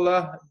example,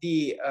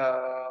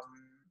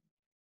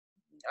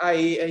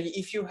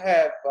 if you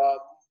have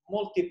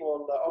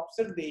multiple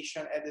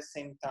observation at the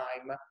same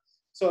time.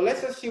 So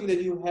let's assume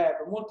that you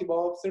have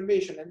multiple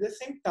observation at the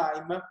same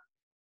time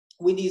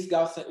with this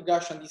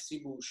Gaussian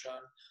distribution.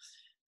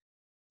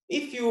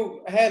 If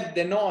you have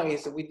the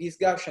noise with this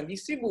Gaussian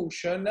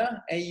distribution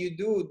and you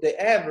do the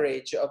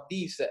average of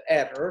these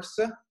errors,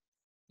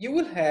 you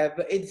will have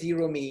a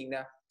zero mean,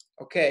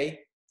 okay?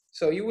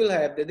 So you will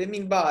have that the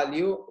mean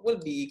value will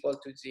be equal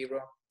to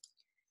 0.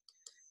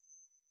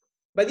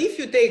 But if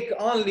you take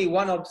only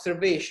one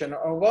observation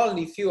or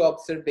only few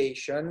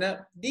observations,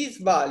 this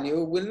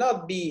value will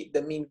not be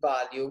the mean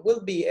value,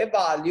 will be a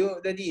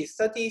value that is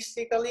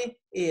statistically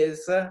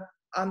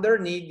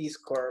underneath this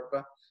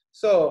curve.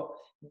 So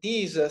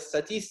this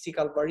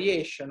statistical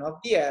variation of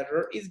the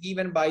error is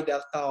given by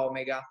delta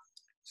omega.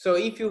 So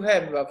if you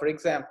have, for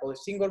example, a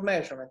single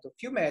measurement or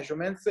few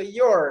measurements,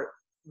 your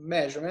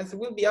measurements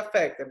will be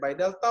affected by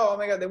delta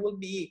omega that will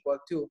be equal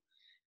to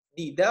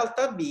the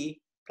delta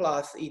B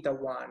plus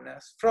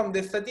eta1. From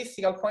the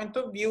statistical point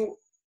of view,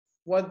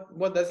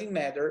 what does it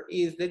matter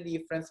is the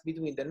difference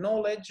between the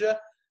knowledge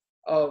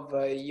of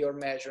your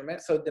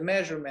measurement, so the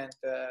measurement,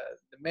 the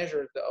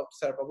measured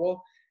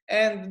observable,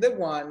 and the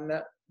one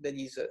that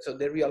is, so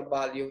the real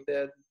value,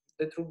 the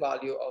true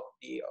value of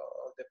the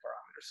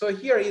parameter. So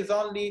here is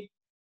only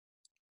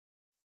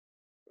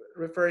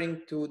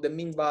referring to the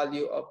mean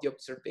value of the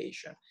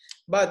observation.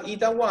 But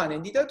eta1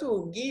 and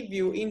eta2 give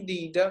you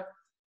indeed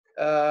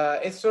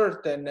a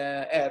certain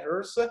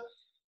errors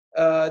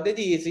that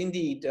is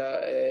indeed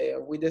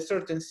with a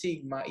certain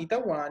sigma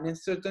eta1 and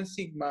certain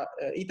sigma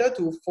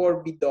eta2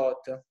 for b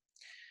dot.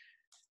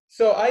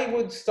 So I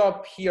would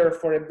stop here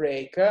for a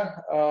break.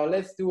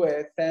 Let's do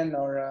a 10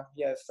 or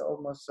yes,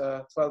 almost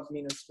 12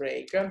 minutes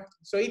break.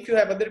 So if you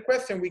have other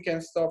questions, we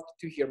can stop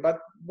to here. But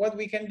what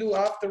we can do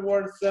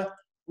afterwards,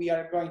 we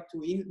are going to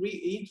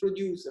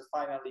reintroduce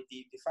finally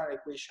the final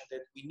equation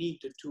that we need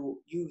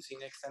to use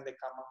in extended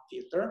Kalman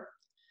filter.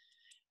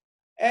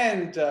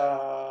 And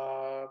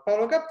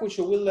Paolo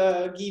Cappuccio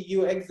will give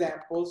you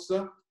examples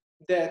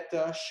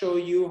that show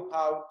you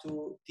how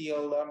to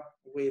deal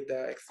with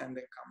the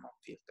extended Kalman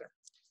filter.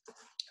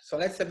 So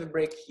let's have a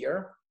break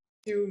here.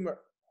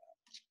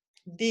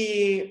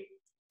 The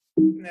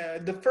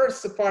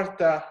first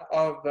part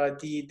of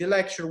the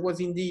lecture was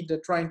indeed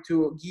trying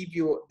to give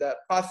you the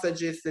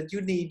passages that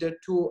you need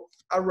to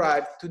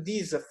arrive to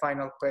this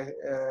final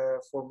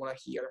formula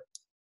here.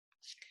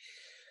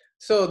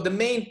 So the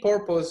main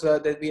purpose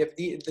that we have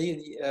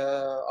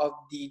of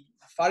the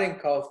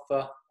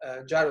Fahrenkopf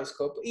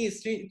gyroscope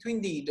is to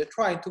indeed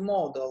try to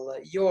model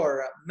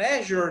your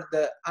measured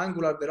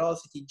angular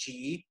velocity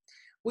g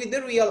with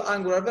the real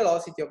angular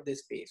velocity of the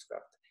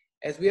spacecraft.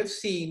 As we have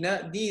seen,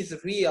 this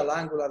real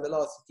angular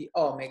velocity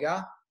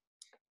omega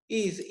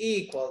is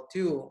equal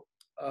to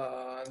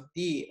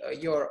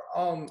your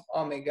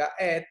omega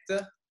at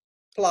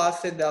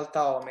plus a delta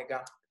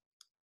omega.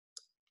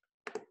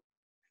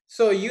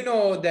 So you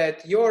know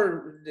that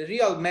the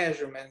real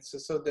measurements,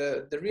 so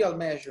the real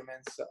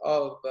measurements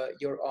of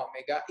your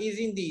omega is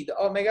indeed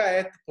omega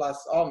at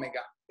plus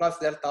omega, plus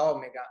delta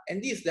omega.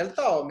 And this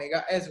delta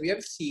omega, as we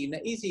have seen,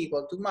 is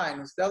equal to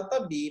minus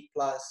delta B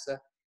plus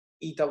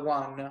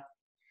eta1.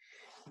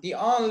 The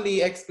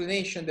only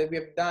explanation that we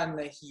have done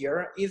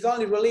here is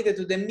only related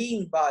to the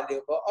mean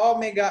value of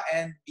omega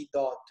and b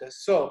dot.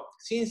 So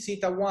since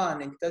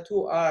eta1 and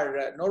eta2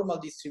 are normal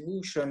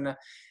distribution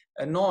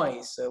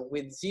noise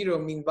with zero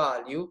mean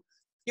value,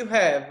 you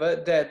have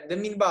that the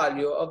mean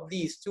value of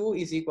these two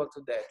is equal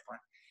to that one.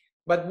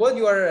 But what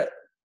you are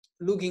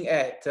looking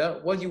at,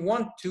 what you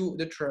want to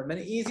determine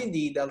is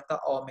indeed delta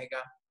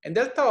omega. And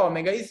delta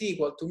omega is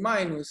equal to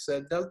minus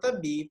delta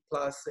B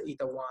plus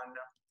eta1.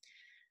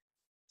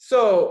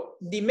 So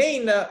the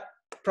main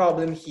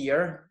problem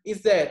here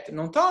is that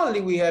not only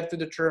we have to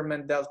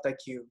determine delta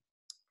Q,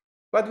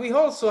 but we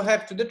also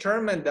have to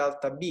determine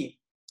delta B.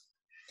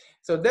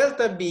 So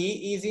delta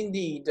B is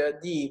indeed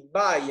the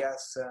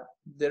bias,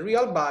 the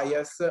real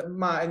bias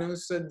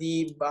minus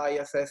the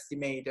bias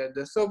estimated.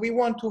 So we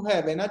want to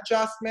have an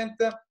adjustment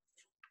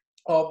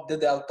of the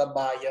delta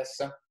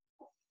bias.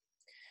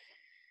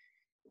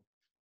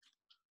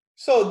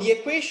 So the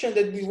equation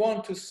that we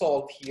want to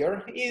solve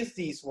here is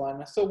this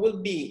one. So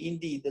will be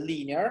indeed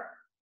linear.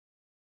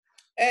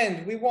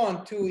 And we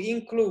want to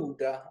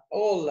include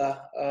all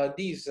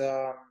these,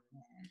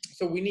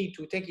 so we need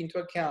to take into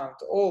account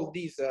all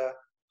these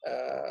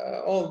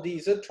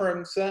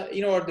terms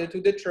in order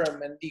to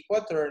determine the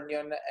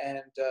quaternion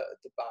and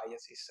the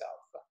bias itself.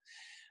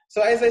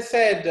 So as I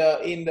said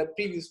in the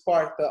previous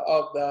part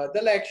of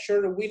the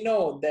lecture, we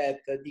know that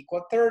the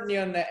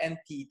quaternion and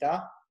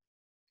theta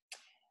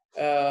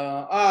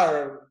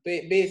are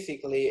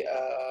basically,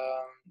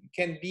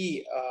 can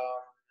be,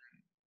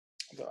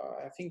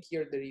 I think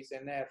here there is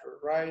an error,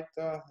 right?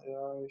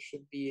 It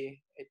should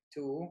be a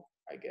 2,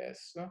 I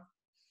guess.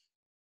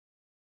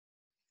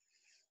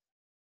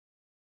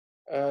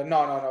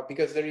 No,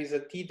 because there is a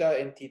theta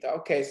and theta.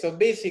 Okay, so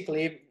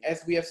basically,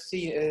 as we have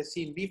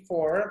seen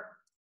before,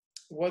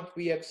 what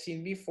we have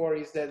seen before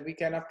is that we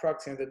can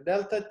approximate the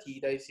delta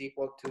theta is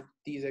equal to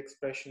this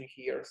expression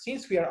here.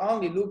 Since we are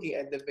only looking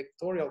at the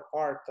vectorial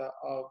part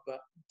of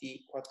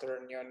the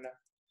quaternion.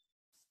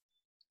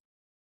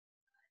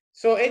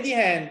 So at the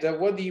end,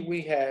 what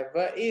we have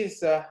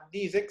is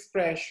this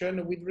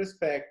expression with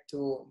respect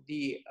to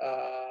the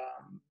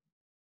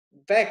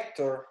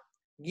vector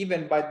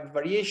given by the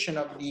variation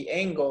of the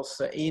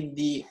angles in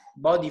the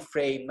body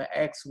frame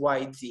x,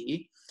 y,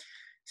 z.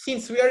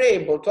 Since we are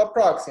able to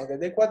approximate that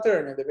the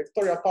quaternion, the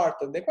vectorial part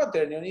of the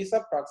quaternion is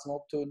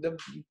approximate to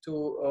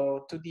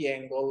the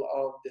angle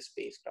of the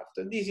spacecraft.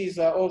 This is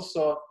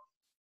also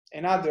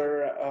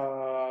another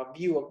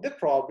view of the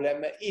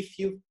problem if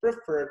you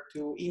prefer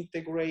to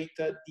integrate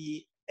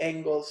the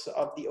angles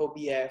of the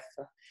OBF.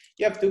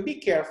 You have to be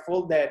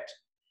careful that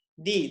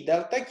the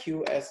delta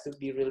Q has to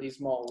be really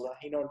small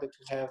in order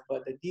to have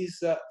that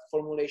this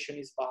formulation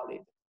is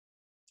valid.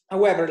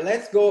 However,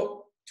 let's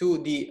go to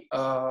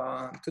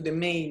the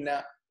main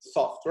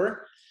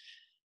software.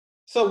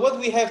 So what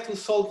we have to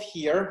solve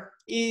here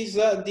is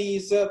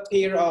this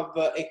pair of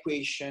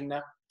equation.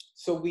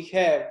 So we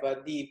have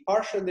the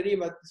partial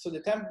derivative, so the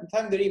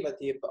time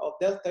derivative of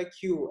delta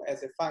Q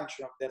as a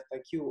function of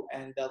delta Q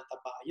and delta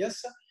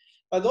bias.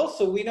 But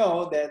also we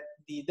know that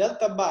the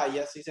delta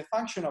bias is a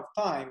function of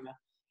time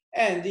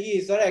and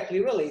is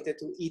directly related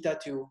to eta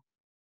 2.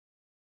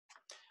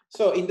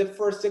 So in the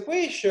first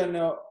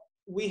equation,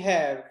 we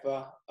have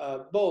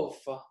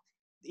both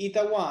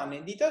eta 1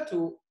 and eta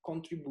 2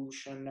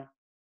 contribution.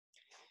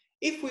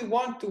 If we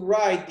want to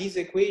write this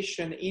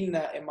equation in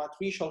a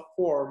matricial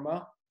form,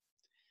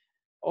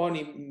 or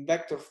in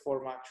vector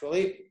form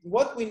actually,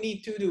 what we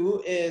need to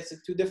do is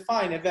to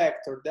define a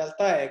vector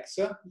delta x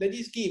that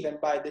is given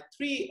by the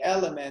 3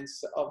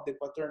 elements of the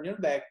quaternion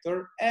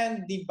vector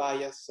and the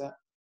bias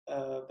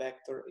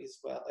vector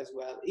as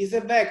well. Is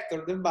a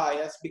vector the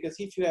bias because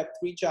if you have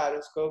 3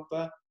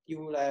 gyroscopes, you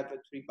will have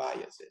 3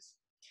 biases.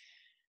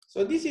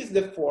 So this is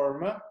the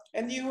form,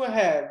 and you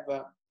have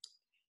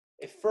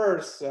a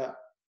first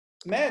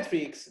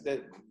matrix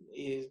that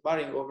is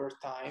varying over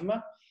time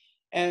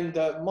and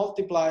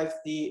multiplies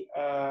the,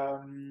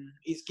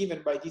 is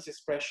given by this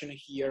expression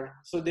here.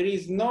 So there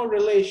is no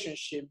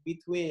relationship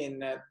between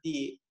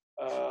the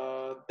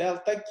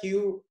delta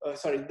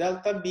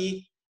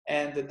B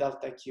and the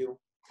delta Q.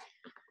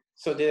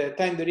 So the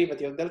time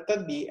derivative of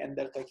delta B and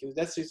delta Q.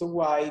 That's the reason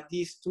why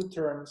these two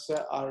terms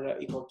are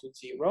equal to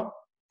 0.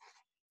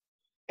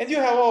 And you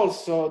have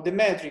also the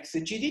matrix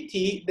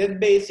GDT that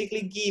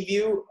basically give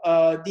you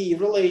the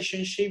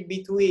relationship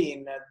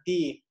between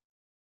the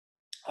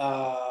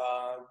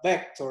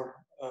vector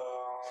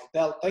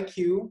delta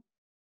Q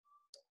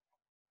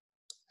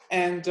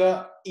and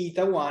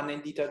eta 1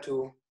 and eta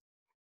 2.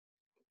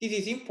 This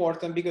is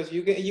important because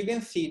you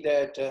can see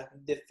that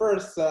the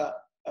first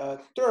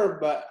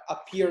term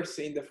appears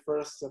in the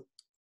first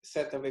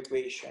set of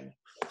equation.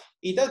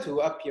 Eta 2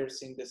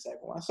 appears in the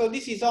second one. So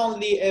this is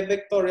only a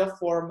vectorial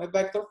form, a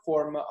vector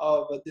form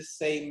of the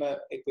same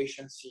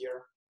equations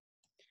here.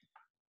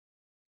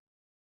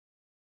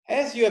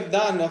 As you have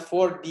done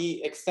for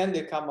the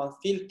extended Kalman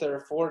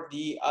filter for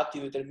the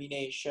attitude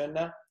determination,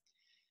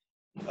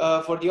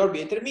 for the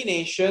orbit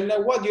determination,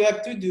 what you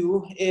have to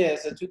do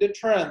is to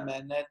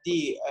determine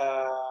the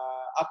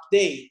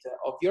update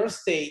of your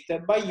state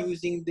by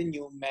using the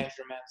new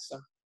measurements.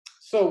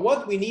 So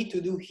what we need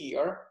to do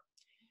here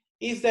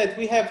is that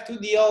we have to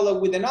deal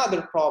with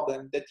another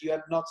problem that you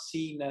have not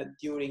seen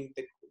during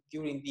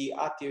the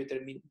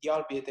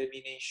orbit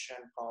determination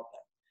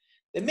problem.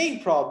 The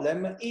main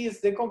problem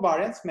is the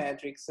covariance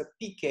matrix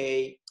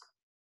PK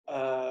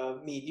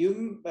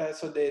medium,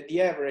 so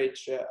the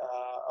average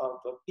of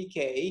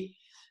PK.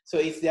 So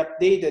it's the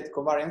updated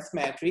covariance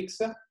matrix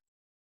that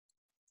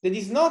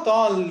is not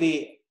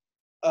only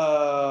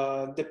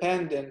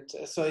dependent,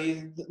 so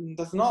it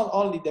does not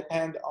only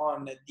depend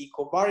on the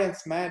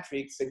covariance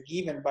matrix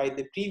given by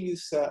the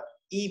previous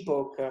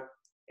epoch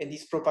and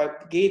is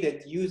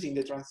propagated using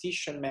the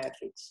transition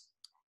matrix.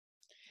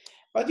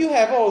 But you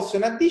have also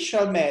an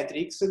additional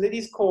matrix that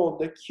is called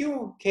the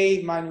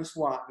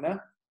QK-1.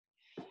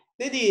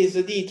 That is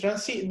the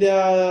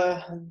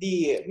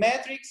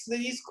matrix that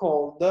is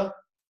called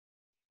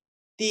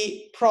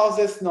the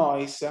process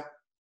noise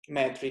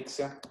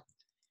matrix.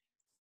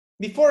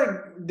 Before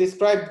I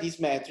describe this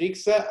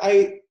matrix,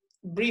 I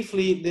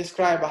briefly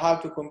describe how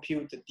to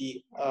compute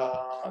the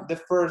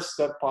first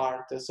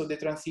part, so the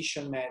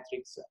transition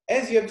matrix.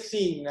 As you have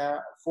seen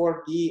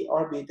for the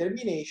orbit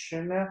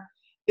determination,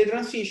 the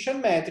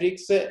transition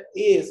matrix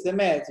is the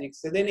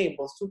matrix that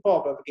enables to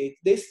propagate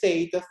the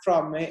state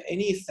from an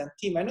instant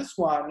t-1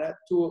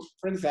 to,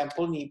 for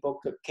example, an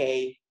epoch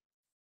k.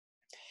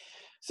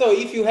 So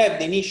if you have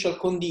the initial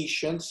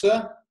conditions,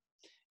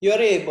 you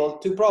are able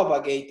to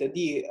propagate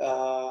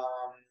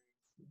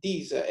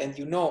these, and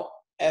you know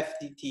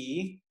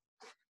FDT,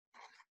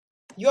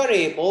 you are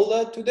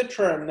able to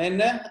determine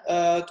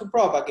to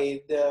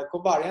propagate the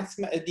covariance,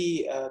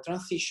 the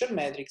transition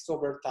matrix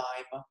over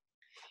time.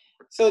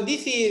 So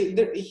this is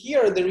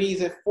here there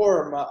is a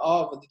form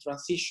of the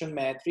transition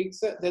matrix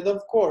that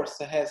of course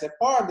has a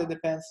part that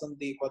depends on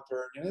the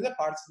quaternion and the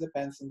part that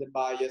depends on the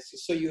bias.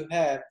 So you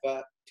have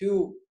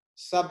two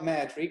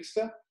submatrix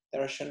that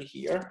are shown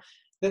here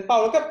that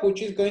Paolo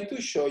Cappucci is going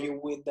to show you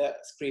with the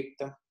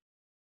script.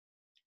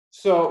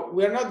 So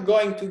we're not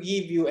going to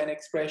give you an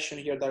expression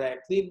here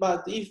directly,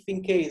 but if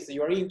in case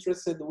you are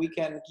interested, we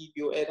can give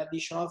you an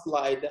additional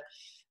slide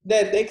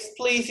that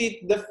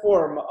explicit the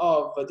form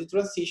of the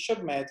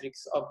transition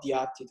matrix of the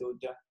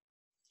attitude.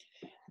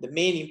 The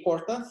main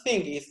important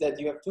thing is that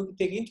you have to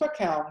take into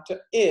account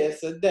is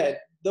that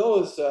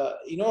those,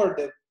 in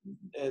order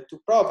to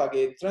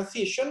propagate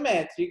transition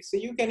matrix,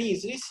 you can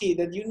easily see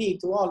that you need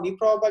to only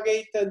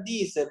propagate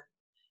these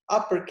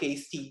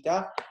uppercase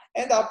theta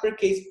and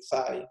uppercase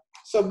psi.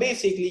 So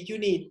basically you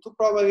need to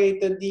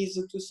propagate these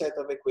two set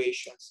of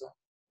equations.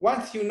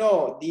 Once you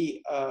know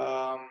the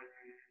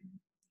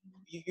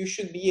you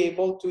should be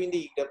able to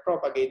indeed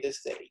propagate the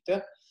state,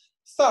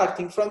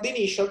 starting from the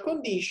initial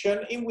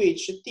condition in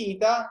which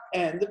theta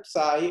and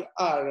psi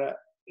are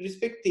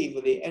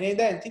respectively an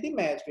identity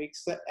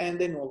matrix and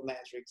a null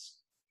matrix.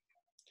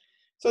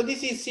 So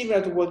this is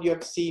similar to what you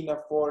have seen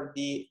for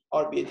the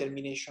orbit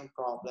determination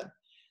problem.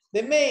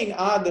 The main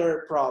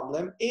other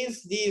problem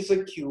is this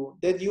Q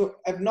that you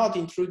have not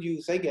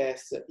introduced, I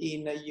guess,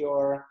 in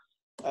your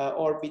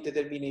orbit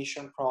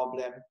determination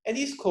problem, and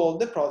is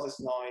called the process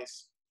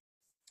noise.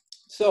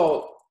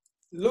 So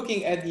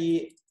looking at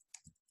the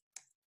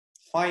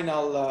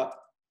final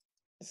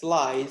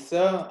slides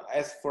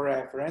as for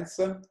reference,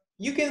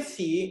 you can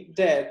see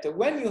that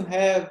when you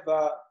have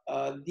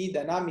the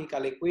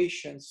dynamical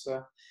equations,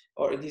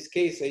 or in this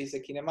case is a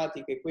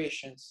kinematic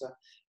equations,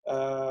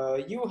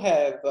 you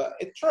have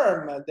a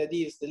term that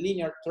is the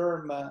linear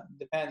term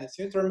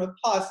dependency term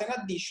plus an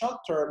additional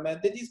term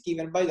that is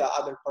given by the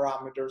other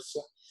parameters.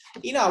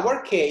 In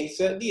our case,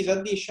 these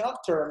additional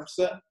terms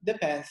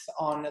depends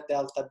on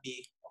delta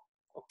B.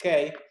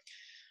 Okay,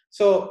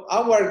 so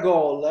our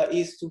goal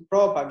is to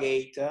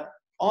propagate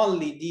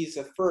only this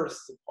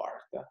first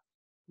part.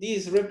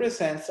 This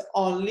represents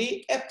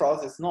only a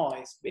process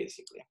noise,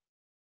 basically.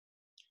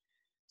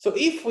 So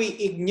if we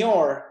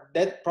ignore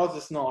that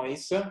process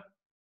noise,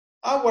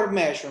 our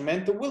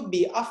measurement will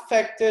be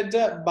affected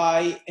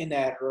by an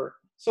error.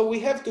 So we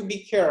have to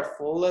be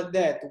careful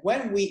that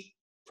when we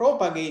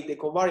propagate the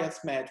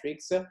covariance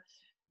matrix,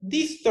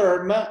 this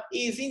term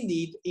is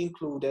indeed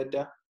included.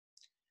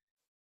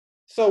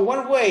 So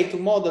one way to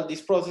model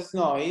this process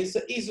noise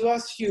is to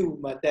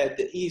assume that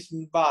its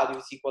value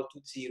is equal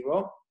to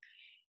 0.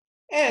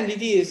 And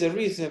it is a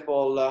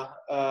reasonable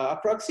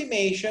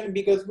approximation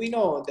because we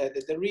know that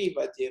the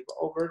derivative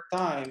over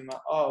time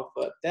of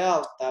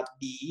delta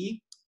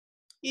B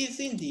is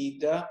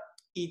indeed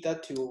eta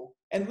 2.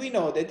 And we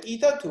know that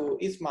eta 2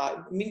 is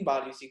mean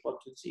value is equal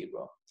to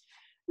 0.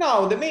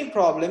 Now, the main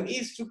problem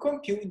is to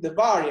compute the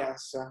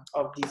variance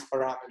of these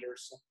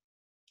parameters.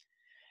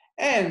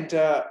 And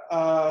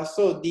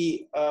so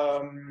the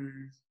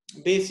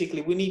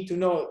basically we need to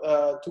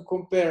know to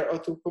compare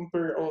also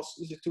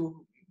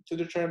to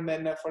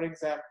determine, for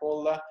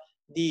example,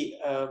 the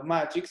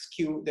matrix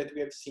Q that we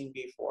have seen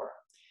before.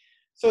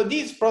 So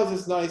this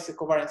process noise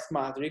covariance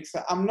matrix,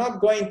 I'm not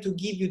going to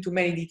give you too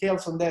many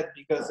details on that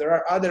because there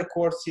are other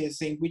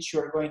courses in which you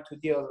are going to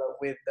deal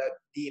with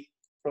the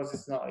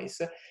process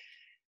noise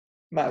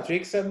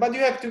matrix, but you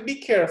have to be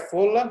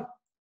careful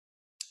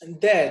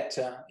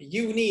that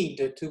you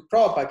need to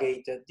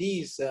propagate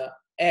this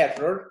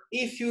error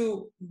if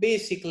you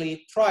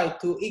basically try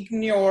to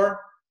ignore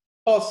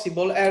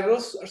possible error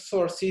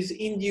sources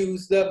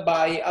induced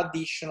by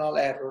additional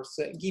errors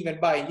given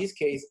by, in this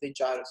case, the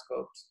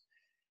gyroscopes.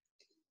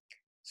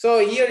 So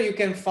here you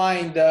can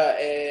find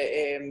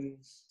a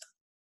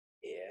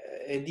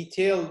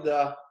detailed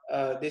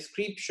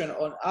description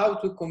on how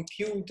to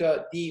compute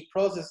the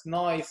process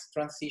noise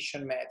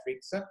transition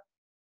matrix.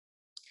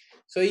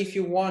 So if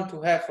you want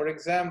to have, for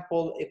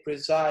example, a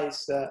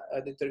precise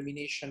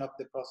determination of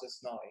the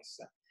process noise.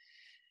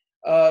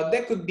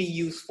 That could be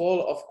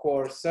useful, of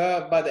course,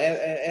 but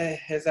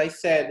as I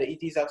said,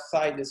 it is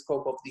outside the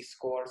scope of this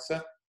course.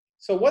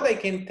 So what I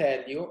can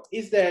tell you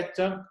is that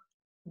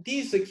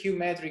this Q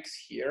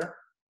matrix here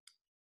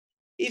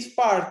is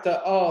part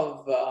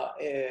of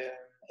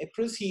a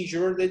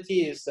procedure that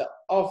is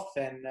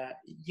often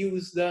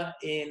used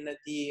in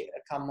the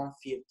Kalman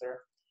filter,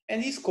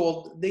 and is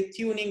called the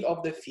tuning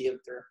of the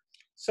filter.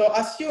 So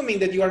assuming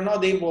that you are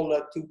not able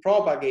to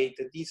propagate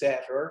this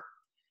error,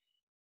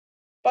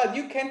 but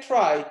you can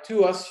try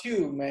to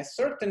assume a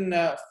certain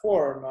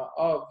form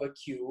of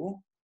Q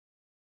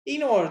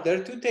in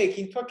order to take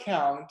into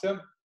account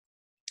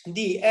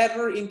the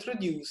error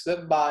introduced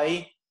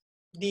by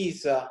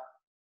these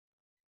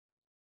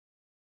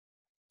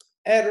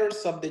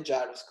errors of the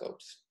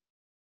gyroscopes.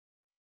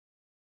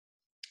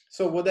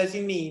 So what does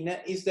it mean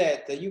is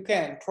that you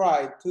can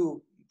try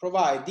to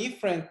provide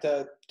different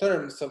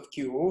terms of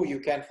Q. You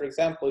can, for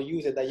example,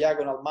 use a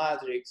diagonal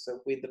matrix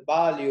with the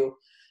value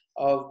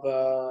of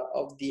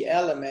the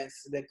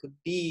elements that could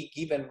be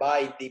given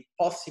by the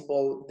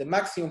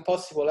maximum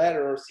possible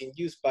errors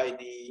induced by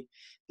the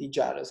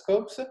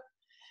gyroscopes,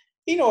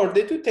 in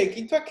order to take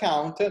into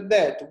account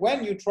that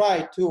when you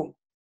try to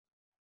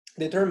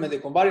determine the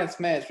covariance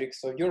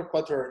matrix of your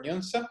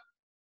quaternions,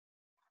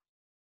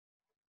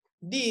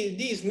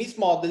 this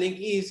mismodeling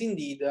is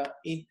indeed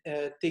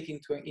taken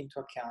into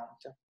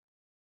account.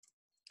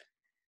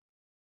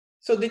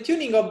 So the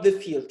tuning of the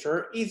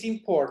filter is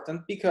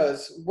important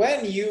because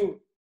when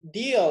you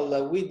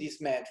deal with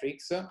this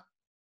matrix,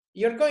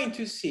 you're going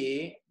to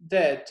see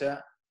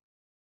that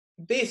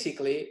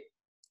basically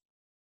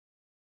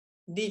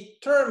the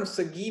terms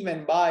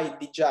given by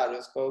the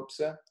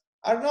gyroscopes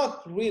are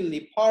not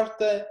really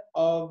part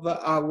of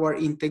our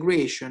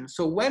integration.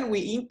 So when we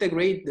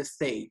integrate the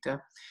state,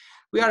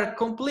 we are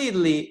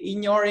completely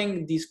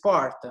ignoring this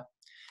part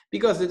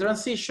because the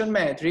transition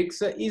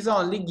matrix is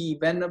only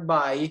given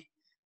by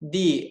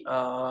the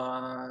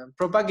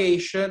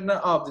propagation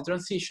of the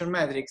transition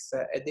matrix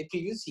at the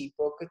previous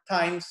epoch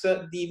times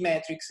the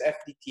matrix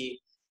FDT.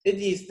 That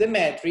is the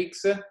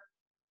matrix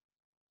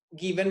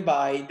given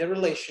by the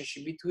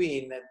relationship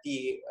between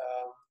the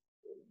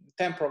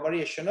temporal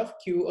variation of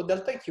Q, or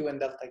delta Q, and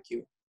delta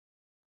Q.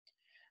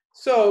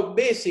 So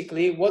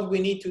basically what we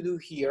need to do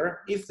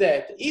here is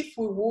that if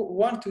we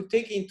want to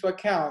take into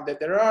account that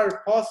there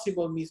are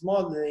possible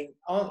mismodeling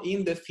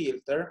in the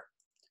filter,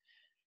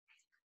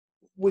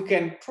 we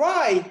can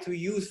try to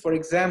use, for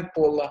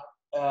example,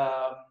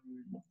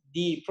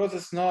 the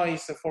process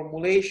noise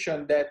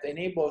formulation that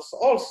enables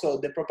also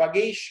the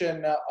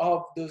propagation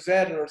of those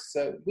errors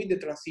with the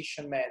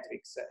transition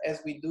matrix,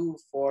 as we do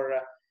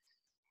for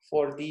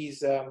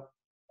these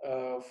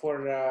for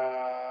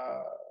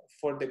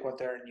the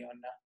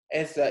quaternion,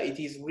 as it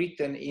is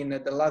written in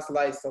the last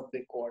slides of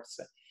the course.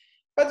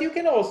 But you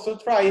can also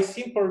try a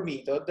simple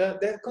method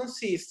that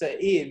consists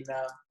in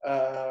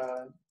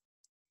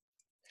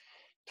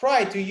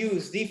try to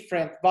use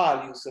different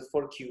values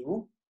for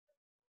Q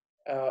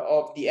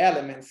of the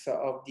elements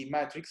of the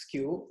matrix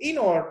Q in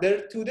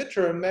order to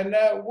determine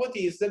what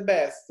is the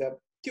best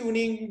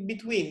tuning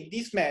between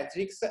this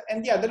matrix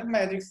and the other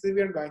matrix that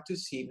we are going to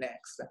see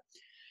next.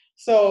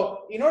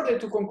 So in order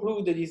to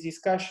conclude this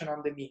discussion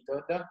on the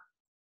method,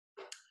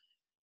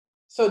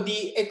 so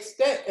the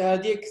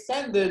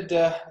extended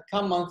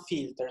Kalman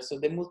filter, so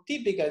the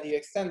multiplicative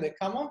extended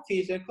Kalman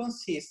filter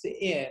consists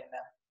in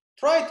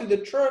try to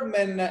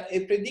determine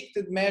a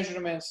predicted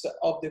measurements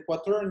of the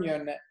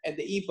quaternion at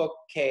the epoch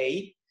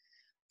k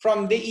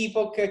from the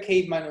epoch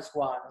k minus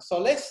 1. So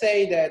let's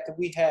say that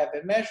we have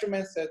a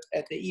measurements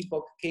at the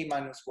epoch k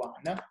minus 1.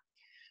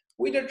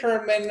 We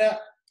determine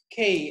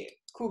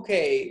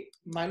qk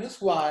minus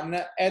 1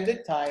 at the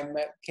time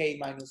k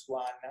minus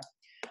 1.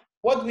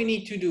 What we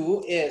need to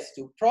do is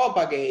to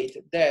propagate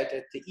that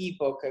at the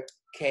epoch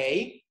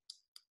k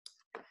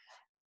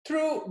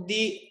through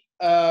the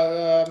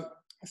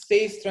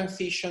phase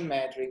transition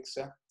matrix,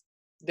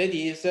 that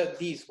is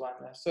this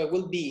one. So it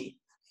will be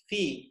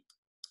phi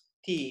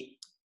t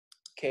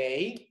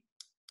k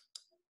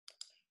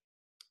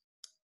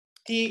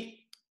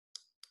t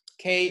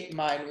k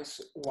minus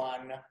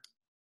 1.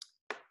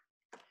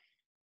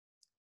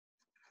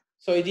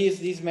 So it is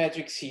this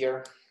matrix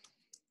here.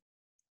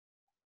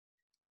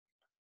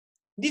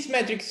 This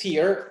matrix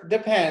here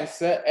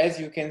depends, as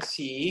you can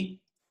see,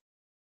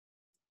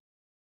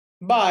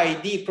 by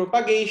the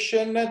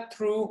propagation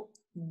through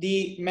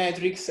the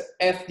matrix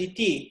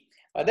FDT.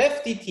 But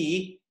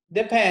FDT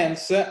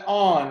depends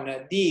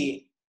on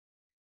the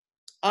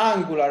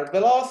angular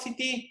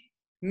velocity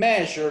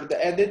measured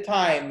at the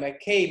time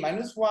k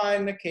minus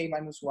 1, k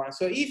minus 1.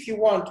 So if you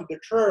want to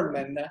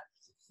determine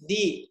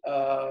the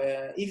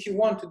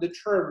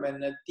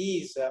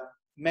these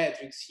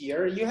matrix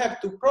here, you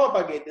have to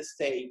propagate the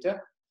state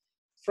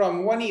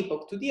from one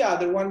epoch to the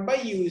other one by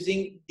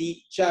using the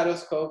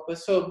gyroscope.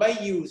 So by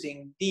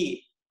using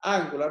the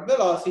angular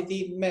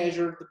velocity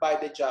measured by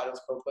the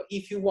gyroscope,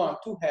 if you want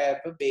to have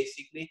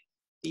basically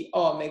the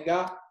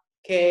omega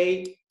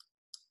k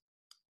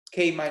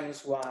k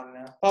minus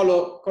 1.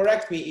 Paolo,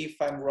 correct me if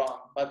I'm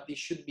wrong, but this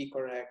should be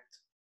correct.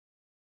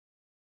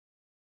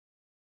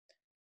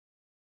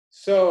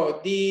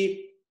 So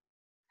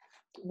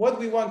what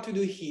we want to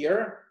do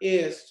here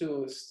is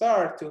to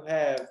start to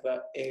have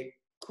a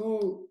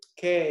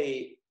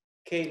k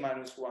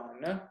minus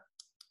 1.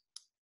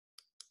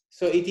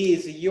 So it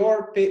is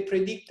your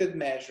predicted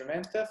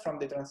measurement from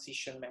the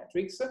transition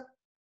matrix.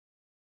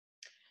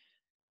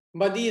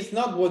 But this is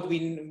not what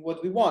we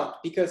want,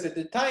 because at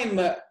the time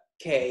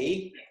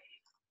k...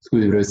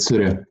 Scusi,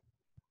 professore.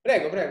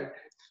 Prego, prego.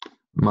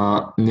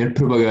 Ma nel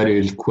propagare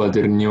il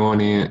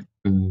quaternione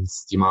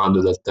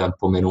stimato dal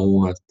tempo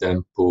 -1 al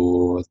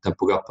tempo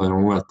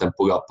k-1 al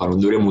tempo k, non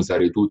dovremmo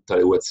usare tutta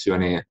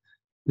l'equazione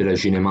della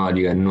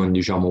cinematica e non,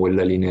 diciamo,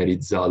 quella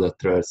linearizzata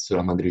attraverso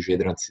la matrice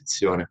di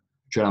transizione?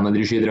 Cioè la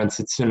matrice di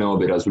transizione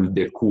opera sul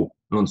del Q,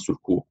 non sul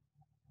Q.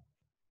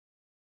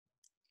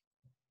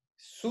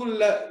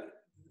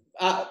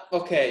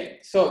 Okay,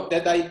 so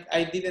that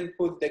I didn't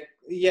put the,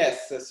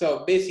 yes,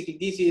 so basically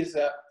this is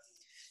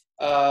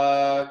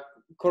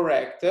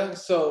correct.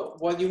 So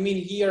what you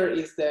mean here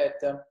is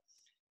that,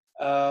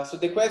 so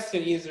the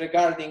question is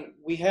regarding,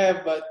 we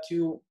have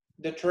to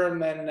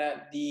determine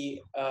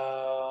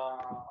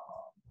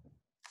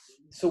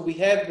so we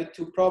have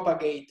to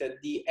propagate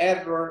the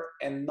error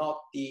and not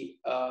the,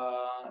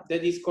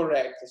 that is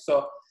correct.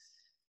 So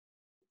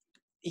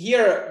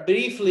here,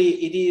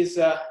 briefly, it is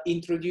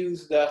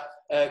introduced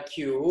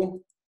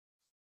Q,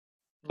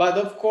 but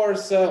of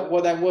course,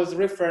 what I was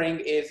referring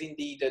is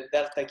indeed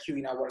delta Q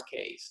in our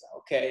case,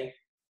 okay?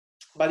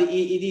 But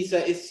it is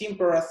a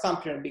simpler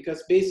assumption,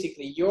 because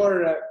basically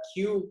your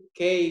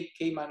k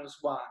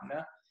minus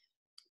 1,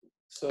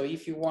 so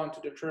if you want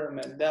to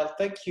determine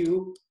delta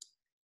Q,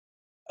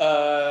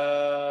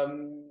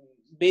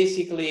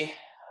 basically,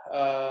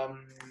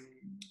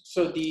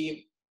 so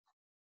the,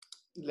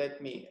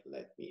 let me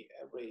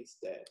erase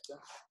that.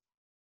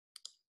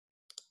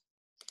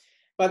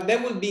 But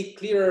that will be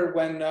clearer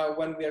when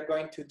we are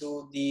going to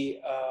do the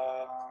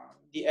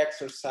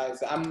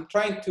exercise. I'm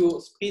trying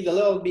to speed a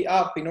little bit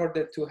up in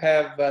order to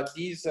have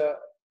this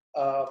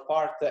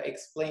part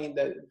explained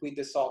with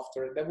the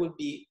software. That will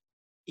be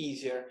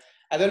easier.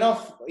 I don't know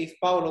if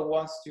Paolo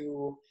wants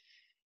to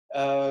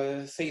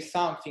say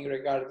something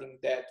regarding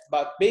that,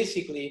 but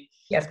basically,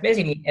 yes,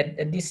 basically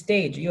at this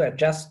stage you have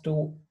just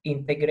to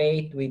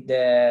integrate with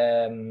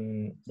the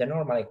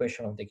normal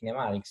equation of the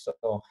kinematics,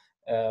 so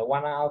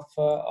 1/2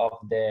 of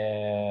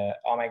the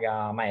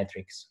omega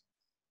matrix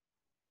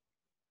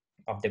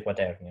of the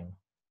quaternion.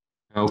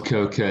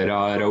 Ok,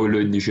 era quello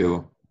che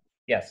dicevo.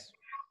 Yes.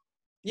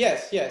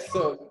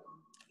 So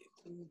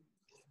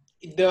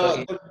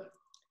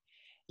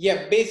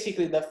yeah,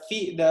 basically the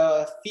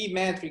phi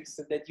matrix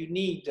that you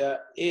need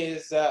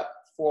is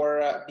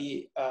for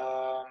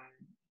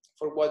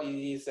what it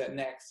is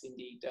next,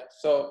 indeed.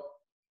 So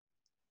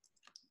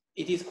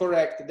it is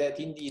correct that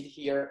indeed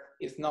here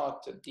is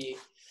not the,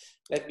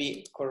 let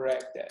me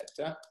correct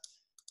that.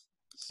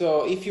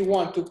 So if you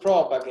want to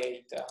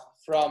propagate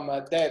from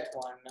that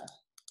one,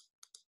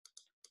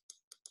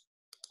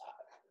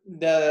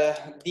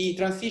 the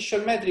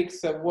transition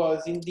matrix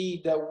was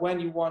indeed when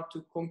you want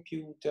to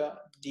compute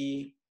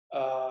the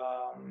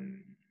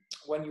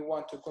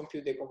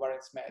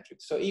covariance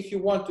matrix. So if you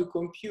want to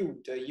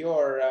compute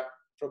your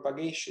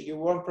propagation, you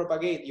want to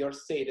propagate your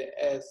state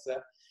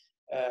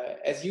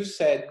as you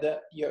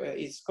said,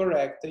 is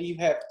correct. You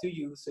have to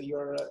use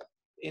your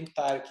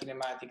entire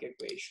kinematic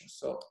equation.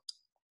 So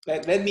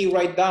let me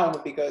write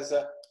down, because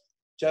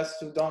just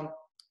to don't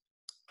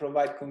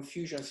provide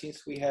confusion,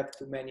 since we have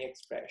too many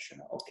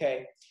expressions,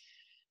 okay?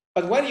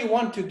 But when you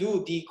want to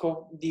do the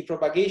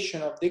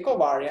propagation of the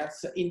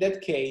covariance, in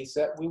that case,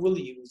 we will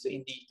use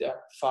indeed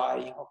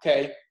phi,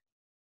 okay?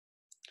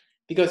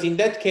 Because in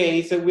that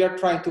case, we are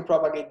trying to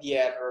propagate the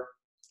error.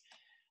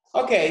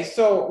 Okay,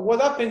 so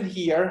what happened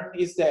here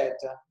is that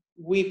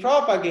we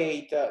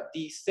propagate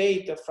the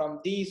state from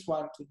this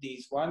one to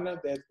this one.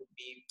 That would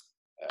be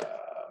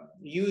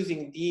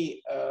using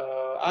the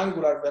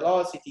angular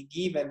velocity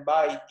given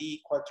by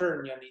the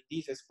quaternion in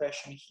this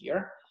expression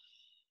here.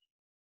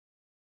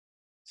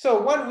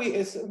 So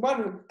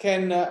one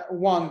can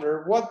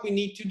wonder what we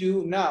need to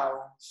do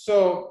now.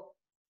 So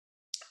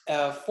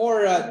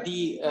for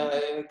the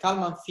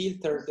Kalman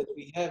filter that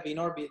we have in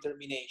orbit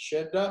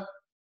determination.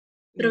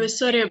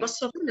 Professore,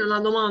 posso farle una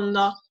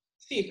domanda?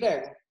 Sì,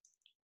 prego.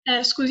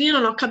 Scusi, io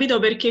non ho capito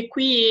perché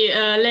qui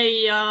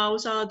lei ha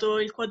usato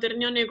il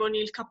quaternione con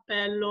il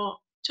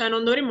cappello, cioè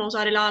non dovremmo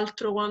usare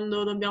l'altro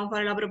quando dobbiamo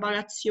fare la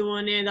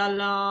propagazione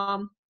dalla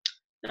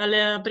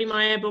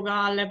prima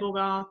epoca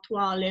all'epoca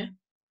attuale?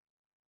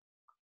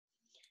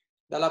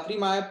 Dalla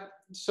prima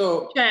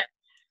cioè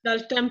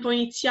dal tempo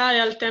iniziale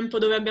al tempo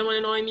dove abbiamo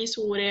le nuove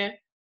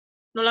misure,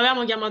 non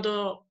l'avevamo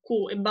chiamato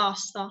Q e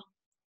basta.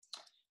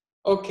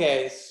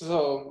 Okay,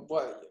 so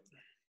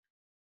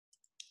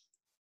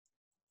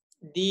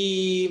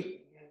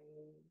the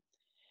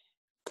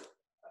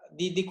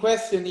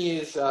question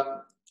is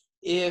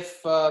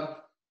if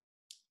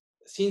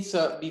since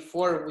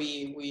before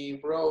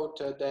we wrote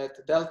that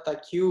delta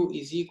Q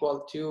is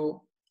equal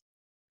to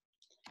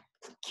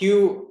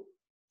Q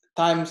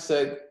times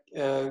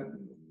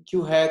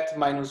Q hat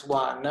minus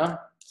 1.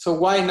 So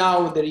why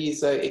now there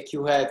is a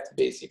Q hat,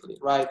 basically,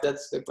 right?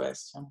 That's the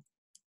question.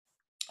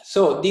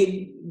 So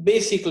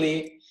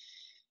basically,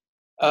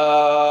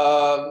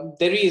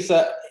 there is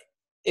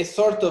a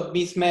sort of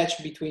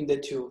mismatch between the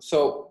two.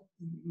 So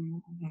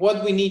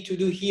what we need to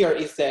do here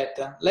is that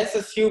let's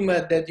assume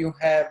that you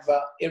have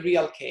a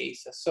real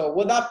case. So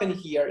what happened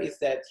here is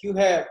that you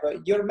have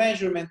your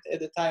measurement at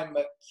the time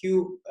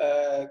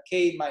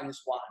K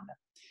minus 1.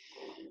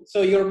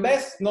 So your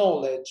best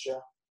knowledge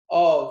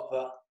of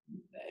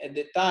at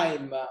the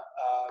time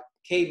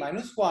K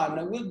minus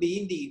 1 will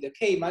be indeed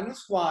K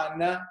minus 1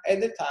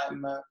 at the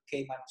time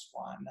K minus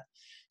 1.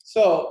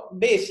 So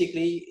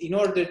basically, in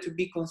order to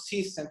be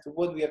consistent to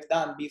what we have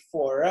done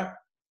before,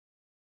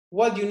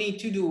 what you need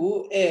to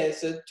do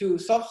is to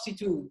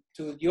substitute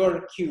to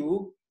your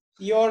Q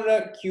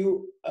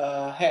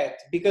hat,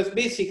 because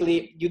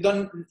basically you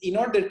don't, in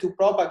order to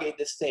propagate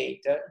the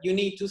state, you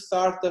need to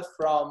start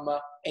from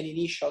an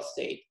initial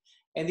state.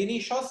 And the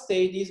initial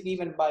state is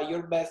given by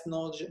your best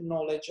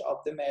knowledge of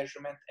the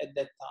measurement at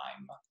that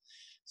time.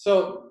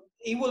 So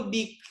it will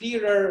be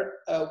clearer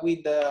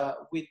with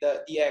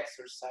the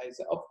exercise.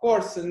 Of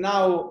course,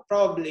 now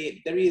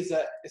probably there is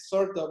a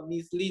sort of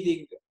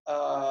misleading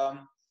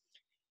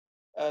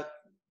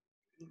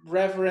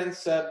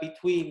reference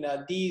between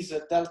these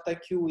delta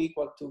Q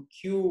equal to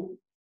Q.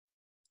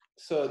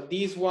 So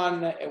this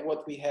one and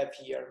what we have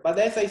here. But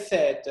as I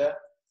said,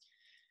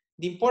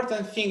 the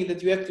important thing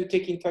that you have to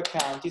take into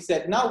account is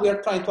that now we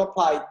are trying to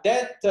apply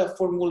that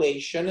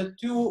formulation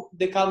to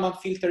the Kalman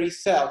filter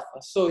itself.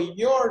 So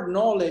your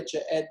knowledge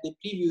at the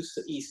previous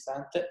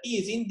instant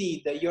is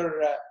indeed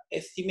your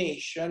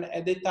estimation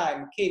at the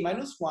time K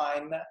minus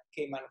 1,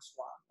 K minus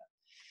 1.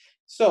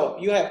 So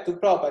you have to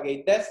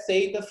propagate that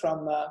state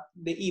from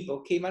the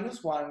epoch K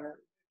minus 1,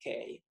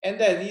 K. And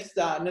that is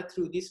done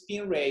through the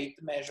spin rate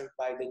measured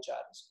by the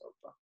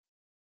gyroscope.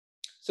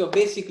 So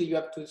basically you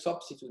have to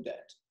substitute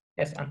that.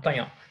 Yes,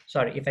 Antonio,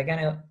 sorry, if I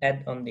can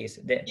add on this.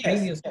 The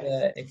previous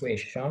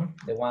equation,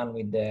 the one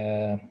with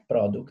the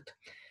product,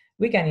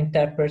 we can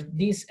interpret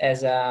this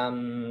as a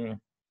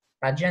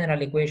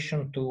general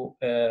equation to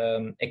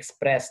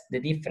express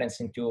the difference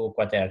into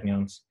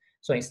quaternions.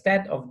 So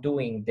instead of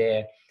doing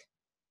the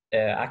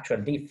actual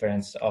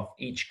difference of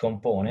each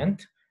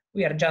component,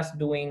 we are just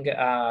doing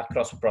a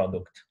cross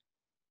product.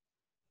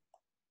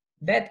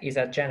 That is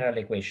a general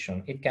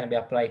equation. It can be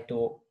applied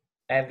to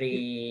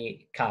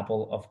every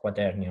couple of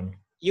quaternion.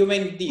 You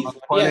mean this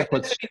one? Yeah,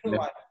 that's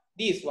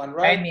this one,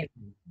 right? I mean,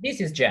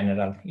 this is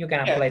general. You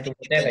can apply to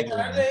whatever you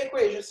want.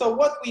 Equation. So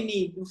what we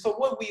need, so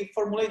what we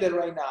formulated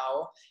right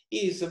now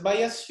is by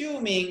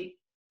assuming,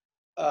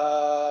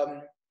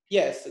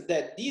 yes,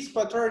 that this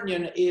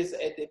quaternion is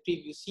at the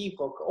previous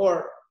epoch,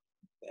 or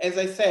as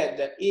I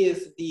said,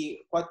 is the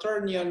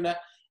quaternion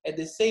at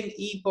the same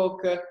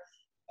epoch,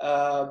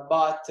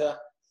 but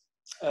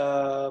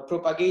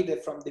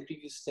propagated from the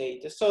previous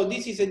state. So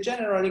this is a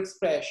general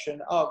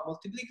expression of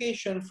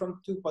multiplication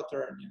from two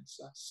quaternions.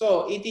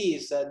 So it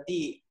is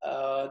the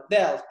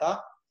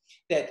delta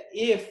that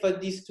if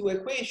these two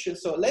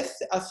equations, so let's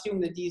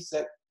assume that this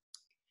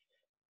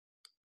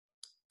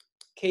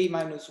K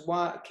minus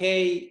 1,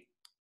 K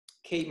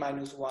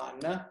minus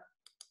 1,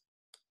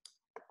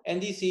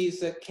 and this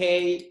is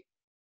K,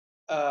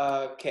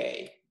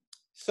 K.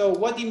 So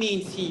what it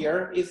means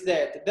here is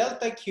that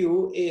delta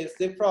Q is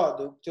the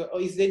product,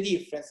 or is the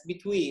difference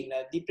between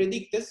the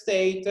predicted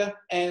state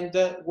and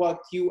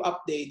what you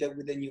updated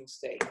with the new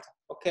state,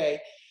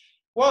 okay?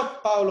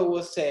 What Paolo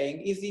was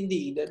saying is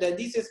indeed that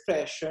this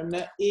expression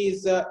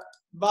is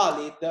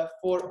valid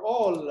for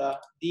all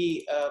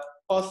the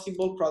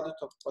possible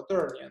product of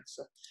quaternions.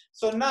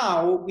 So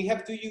now we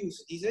have to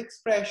use this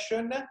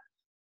expression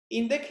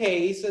in the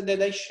case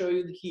that I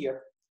showed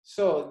here.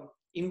 So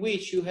in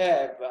which you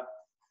have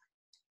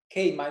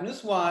K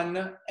minus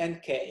 1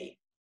 and K.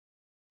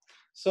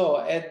 So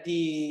at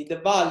the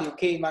value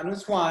K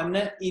minus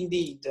 1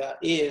 indeed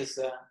is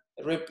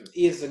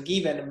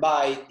given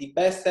by the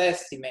best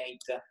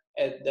estimate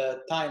at the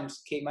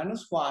times K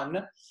minus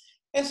 1.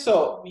 And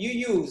so you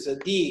use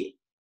the,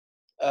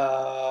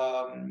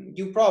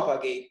 you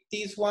propagate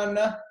this one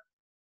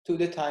to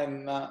the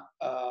time,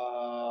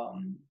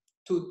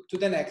 to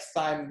the next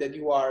time that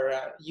you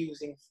are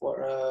using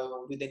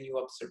for with a new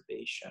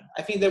observation.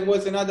 I think there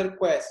was another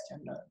question,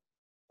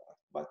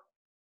 but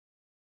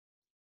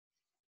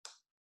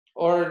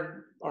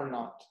or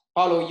not.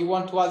 Paolo, you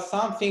want to add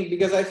something?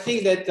 Because I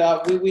think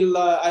that we will.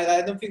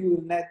 I don't think we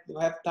will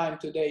have time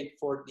today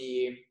for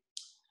the.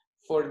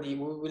 We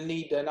will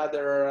need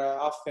another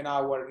half an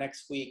hour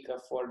next week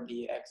for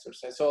the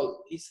exercise.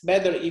 So it's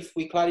better if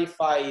we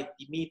clarify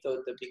the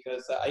method,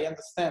 because I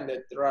understand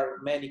that there are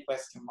many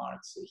question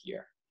marks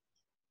here.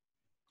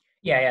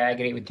 Yeah, I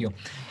agree with you.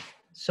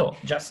 So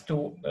just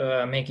to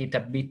make it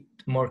a bit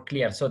more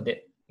clear, so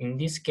in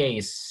this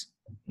case,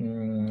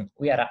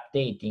 we are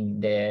updating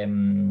the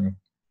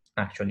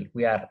actually.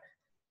 We are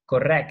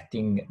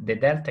correcting the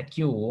delta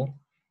Q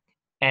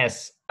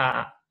as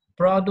a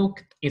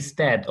product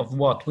instead of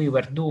what we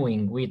were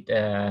doing with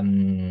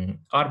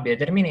orbit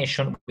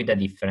determination with a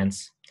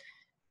difference.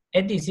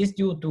 And this is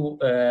due to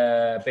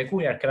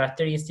peculiar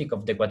characteristic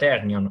of the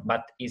quaternion,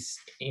 but is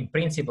in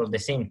principle the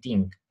same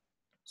thing.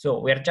 So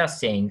we are just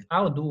saying,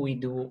 how do we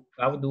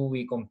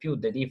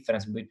compute the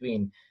difference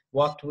between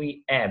what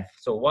we have,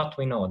 so what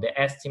we know, the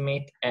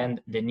estimate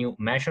and the new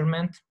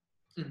measurement?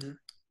 Mm-hmm.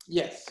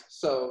 Yes,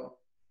 so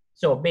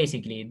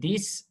basically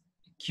this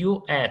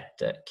Q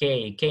at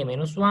k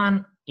minus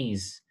 1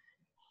 is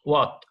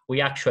what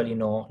we actually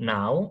know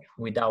now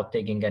without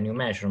taking a new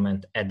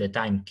measurement at the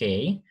time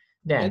k.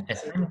 Then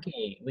at time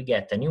k, we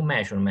get a new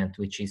measurement,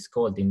 which is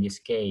called in this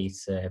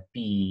case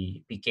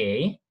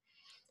pk.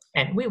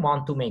 And we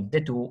want to make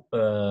the two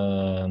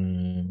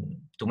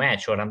to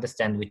match or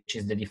understand which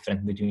is the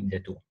difference between the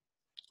two.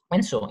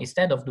 And so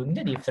instead of doing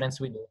the difference,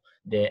 we do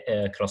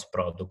the cross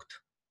product.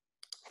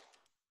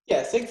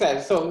 Yes,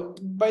 exactly. So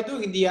by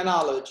doing the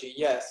analogy,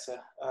 yes,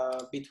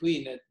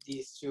 between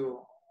these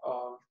two,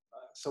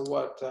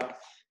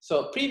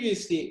 so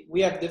previously we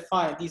have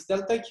defined this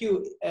delta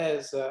Q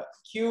as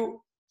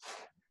Q,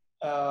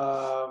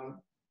 so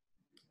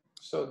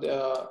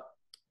the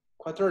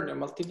quaternion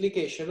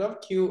multiplication of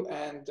Q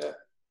and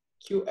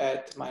Q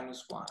at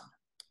minus 1.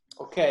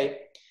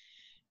 Okay.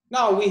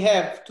 Now we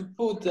have to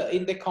put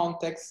in the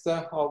context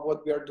of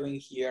what we are doing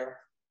here.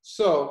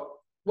 So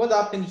what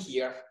happened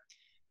here?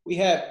 We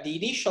have the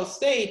initial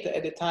state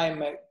at the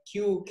time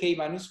Q, K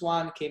minus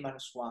 1, K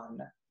minus 1.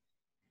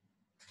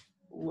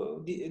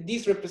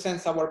 This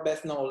represents our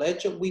best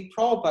knowledge. We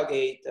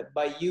propagate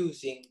by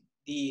using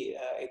the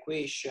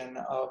equation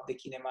of the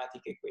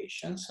kinematic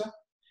equations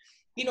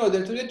in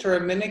order to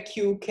determine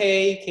Q,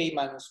 K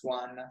minus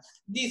 1.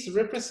 This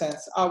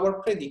represents our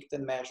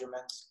predicted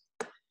measurements.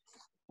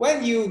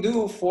 When you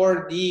do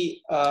for the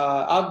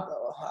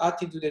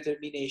attitude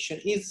determination,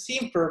 it's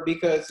simpler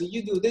because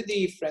you do the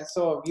difference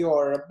of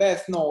your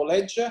best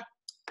knowledge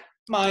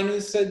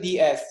minus the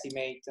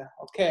estimate,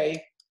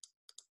 okay?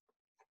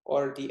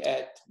 Or the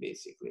at,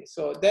 basically.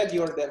 So that's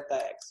your delta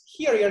x.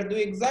 Here you're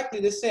doing exactly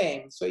the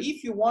same. So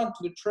if you want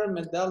to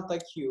determine delta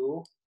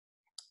Q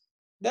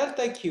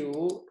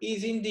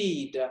is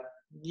indeed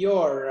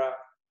your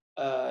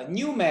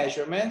new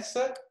measurements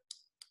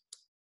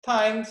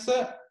times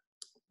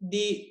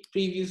the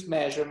previous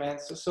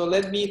measurements. So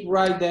let me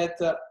write that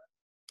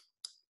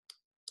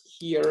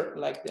here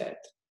like that.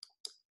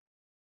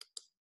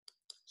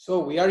 So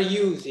we are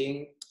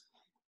using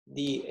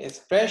the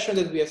expression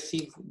that we have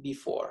seen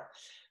before.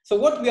 So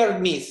what we are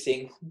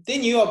missing, the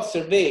new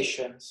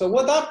observation. So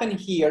what happened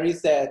here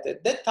is that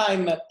at that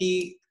time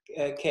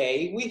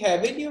pk, we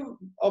have a new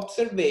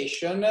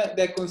observation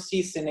that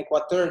consists in a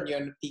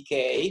quaternion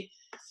pk.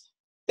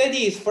 That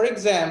is, for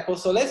example,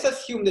 so let's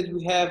assume that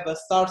we have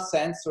star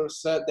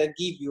sensors that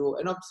give you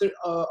an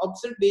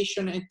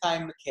observation in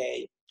time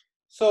k.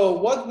 So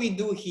what we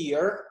do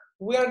here,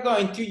 we are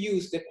going to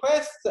use the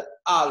Quest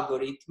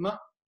algorithm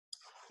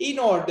in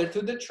order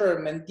to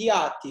determine the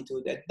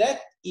attitude at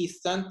that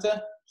instant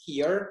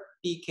here,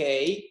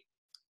 pk.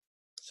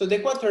 So the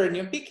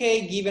quaternion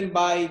pk given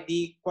by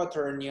the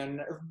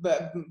quaternion,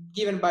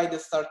 given by the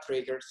star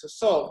triggers.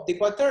 So the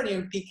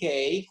quaternion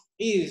pk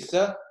is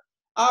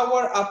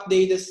our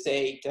updated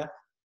state.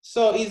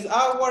 So is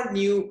our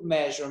new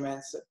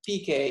measurements,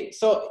 pk.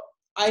 So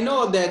I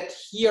know that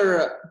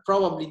here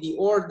probably the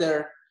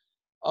order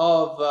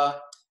of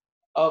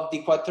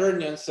the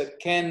quaternions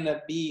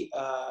can be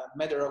a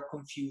matter of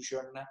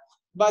confusion.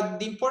 But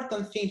the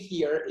important thing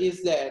here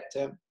is that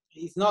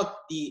it's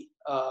not the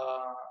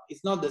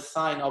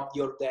sign of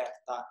your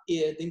delta.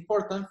 The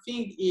important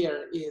thing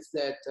here is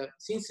that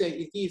since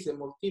it is a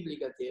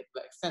multiplicative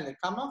extended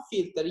Kalman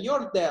filter,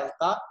 your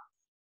delta,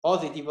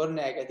 positive or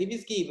negative,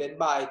 is given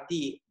by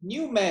the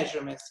new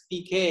measurements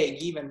pk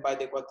given by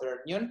the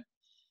quaternion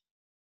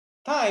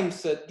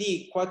times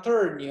the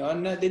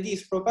quaternion that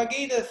is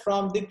propagated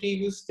from the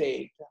previous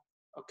state.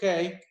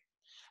 Okay,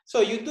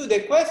 so you do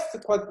the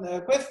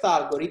Quest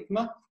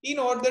algorithm in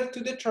order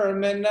to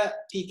determine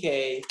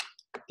pk.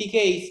 pk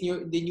is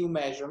the new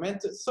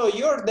measurement. So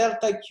your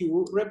delta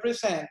q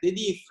represents the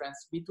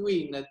difference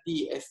between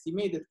the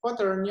estimated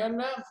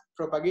quaternion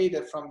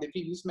propagated from the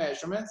previous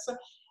measurements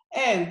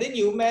and the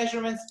new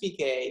measurements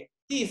pk.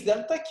 This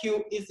delta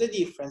q is the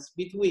difference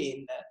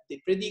between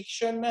the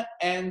prediction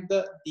and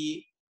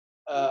the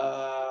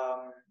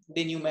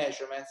new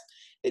measurements.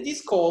 It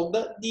is called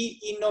the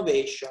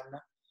innovation.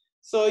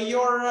 So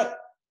your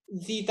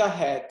zeta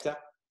hat.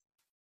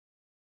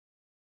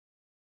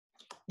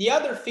 The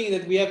other thing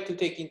that we have to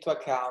take into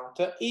account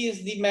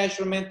is the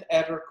measurement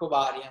error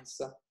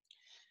covariance.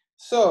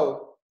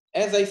 So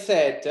as I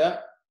said,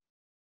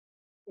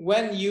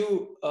 when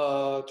you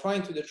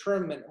trying to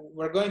determine,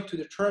 we're going to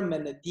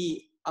determine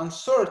the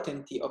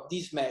uncertainty of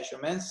these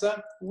measurements,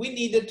 we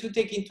needed to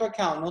take into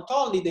account not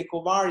only the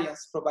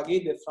covariance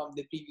propagated from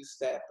the previous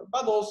step,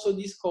 but also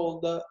this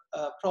called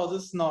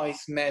process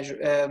noise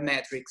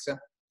matrix.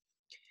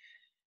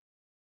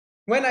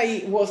 when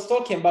I was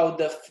talking about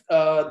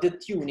the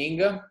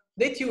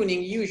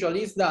tuning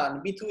usually is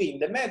done between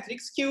the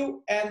matrix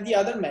Q and the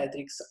other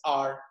matrix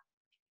R.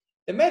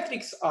 The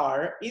matrix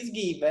R is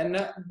given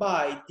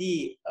by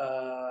the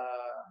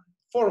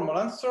formal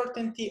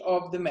uncertainty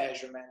of the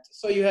measurement.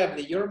 So you have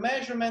your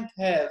measurement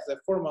has a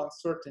formal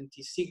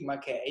uncertainty sigma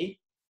k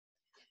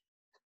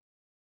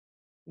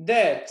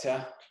that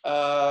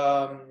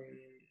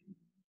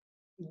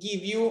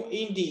give you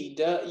indeed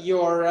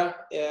your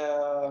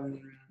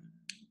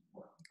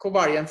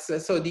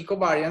covariance, so the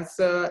covariance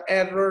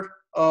error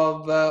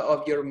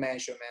of your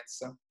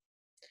measurements.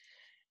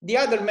 The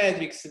other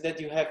matrix that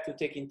you have to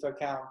take into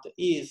account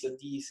is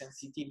the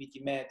sensitivity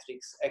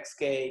matrix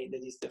xk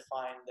that is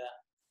defined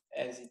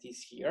as it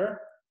is here.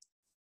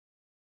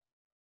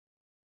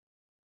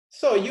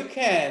 So you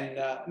can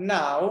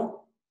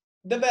now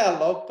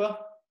develop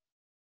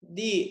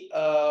the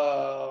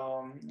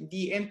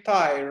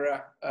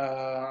entire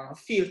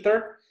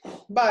filter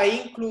by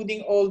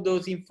including all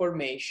those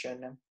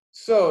information.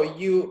 So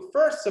you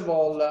first of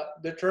all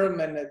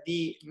determine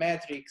the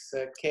matrix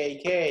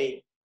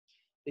kk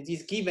that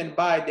is given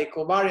by the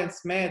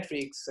covariance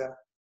matrix,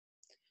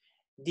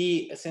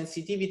 the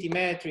sensitivity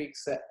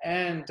matrix,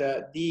 and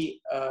the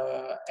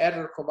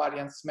error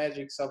covariance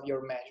matrix of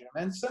your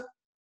measurements.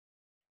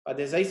 But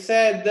as I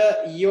said,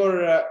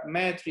 your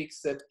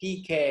matrix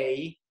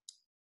pk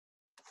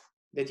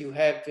that you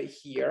have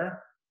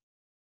here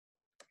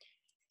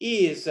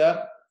is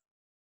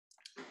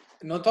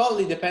not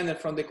only dependent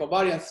from the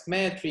covariance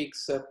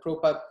matrix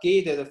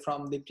propagated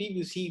from the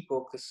previous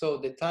epoch, so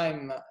the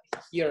time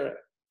here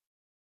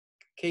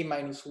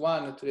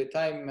k-1 to the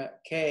time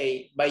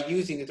k by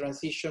using the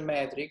transition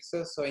matrix.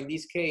 So in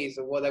this case,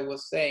 what I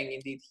was saying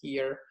indeed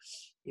here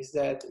is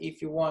that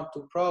if you want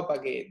to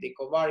propagate the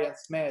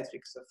covariance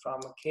matrix from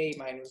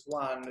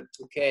k-1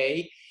 to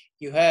k,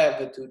 you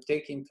have to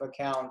take into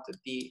account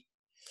the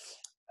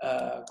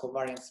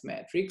covariance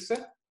matrix.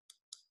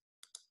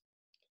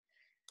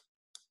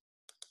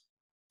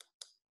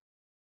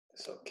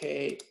 So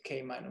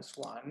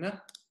k-1.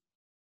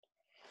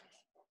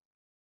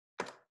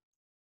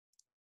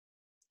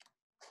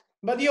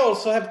 But you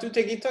also have to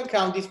take into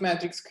account this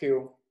matrix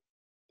Q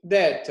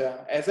that,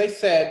 as I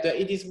said,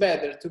 it is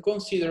better to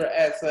consider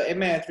as a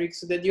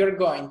matrix that you're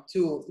going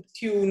to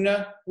tune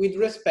with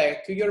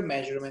respect to your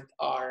measurement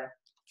R.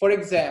 For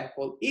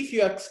example, if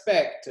you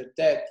expect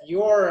that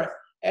your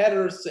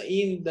errors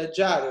in the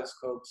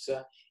gyroscopes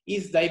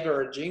is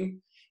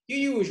diverging, you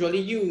usually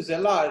use a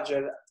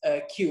larger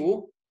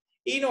Q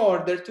in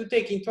order to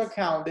take into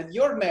account that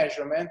your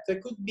measurement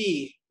could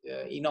be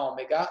in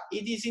omega,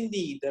 it is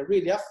indeed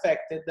really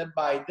affected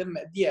by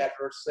the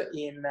errors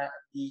in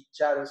the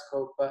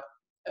gyroscope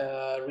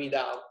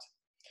readout.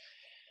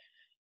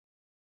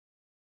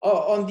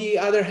 On the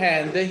other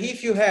hand,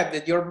 if you have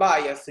that your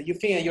bias, you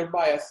think that your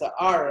bias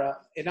are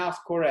enough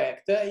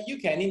correct, you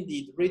can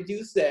indeed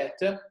reduce that,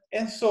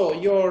 and so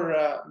your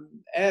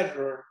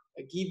error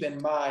given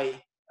by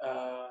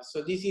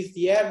so this is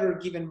the error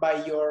given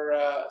by your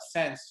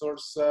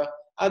sensors,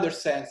 other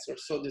sensors,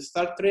 so the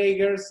star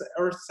triggers,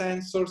 earth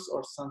sensors,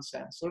 or sun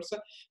sensors.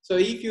 So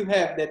if you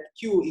have that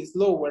Q is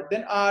lower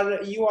than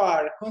R, you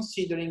are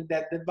considering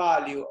that the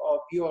value of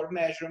your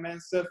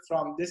measurements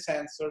from the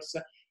sensors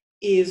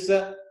is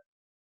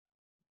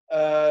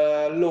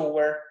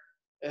lower.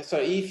 So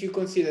if you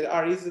consider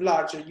R is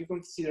larger, you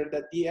consider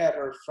that the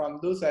error from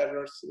those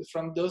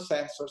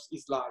sensors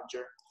is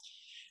larger.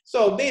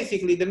 So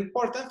basically, the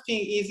important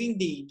thing is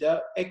indeed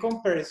a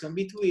comparison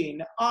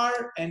between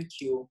R and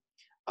Q.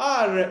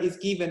 R is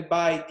given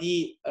by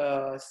the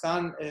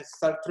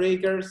star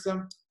trackers,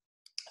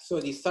 so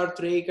the star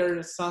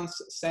tracker, sun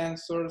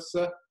sensors,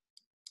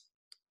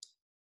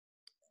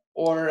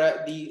 or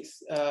the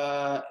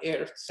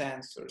earth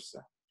sensors.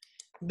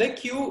 The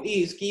Q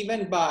is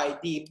given by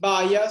the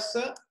bias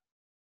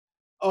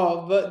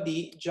of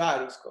the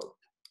gyroscope.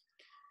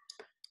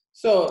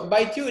 So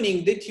by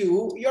tuning the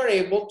two, you're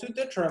able to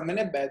determine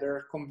a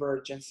better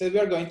convergence. So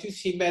we're going to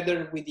see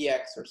better with the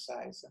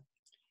exercise.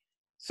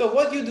 So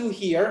what you do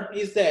here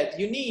is that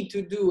you need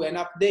to do an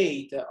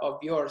update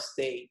of your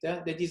state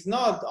that is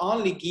not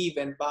only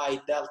given by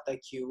delta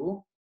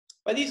Q,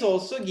 but is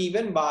also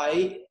given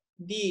by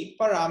the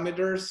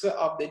parameters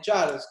of the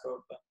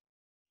gyroscope.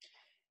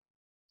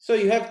 So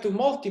you have to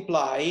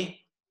multiply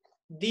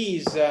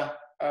these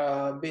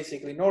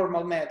basically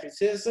normal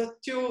matrices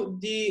to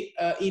the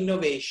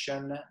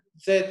innovation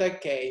zeta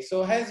k.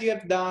 So as you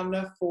have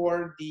done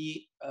for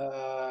the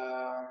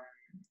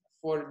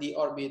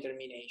orbit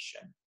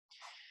determination.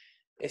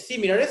 A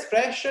similar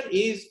expression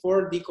is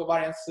for the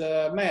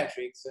covariance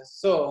matrix.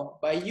 So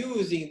by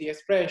using the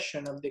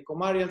expression of the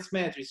covariance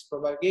matrix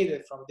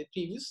propagated from the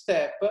previous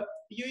step,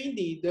 you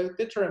indeed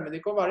determine the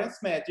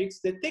covariance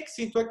matrix that takes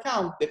into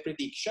account the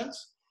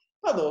predictions,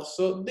 but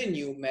also the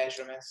new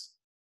measurements.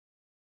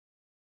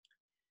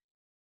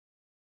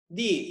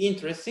 The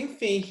interesting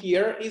thing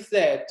here is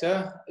that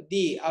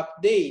the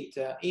update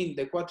in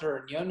the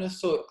quaternion,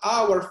 so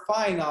our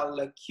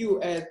final Q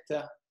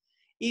hat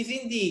is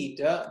indeed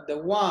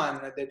the one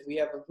that we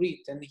have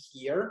written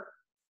here.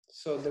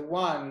 So the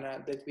one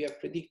that we have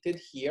predicted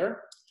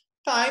here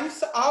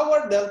times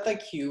our delta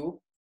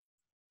Q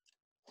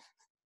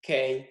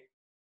K.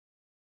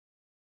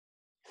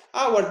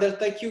 Our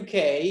delta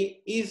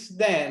QK is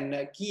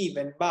then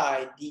given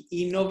by the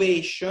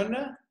innovation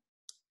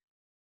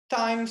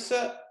times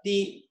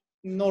the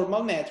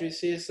normal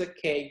matrices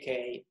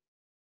KK.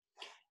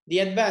 The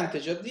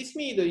advantage of this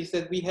method is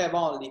that we have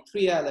only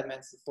 3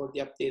 elements for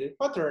the updated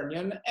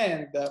quaternion,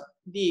 and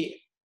the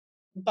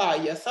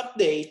bias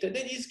update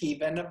that is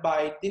given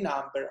by the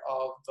number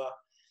of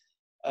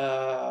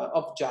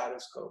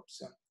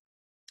gyroscopes.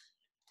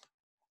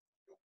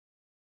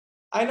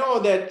 I know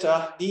that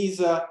this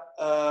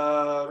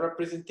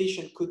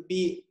representation could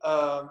be,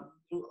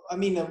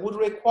 would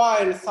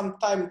require some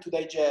time to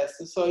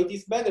digest. So it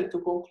is better to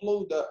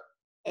conclude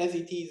as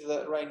it is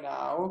right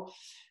now.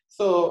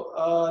 So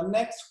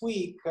next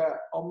week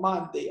on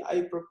Monday,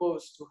 I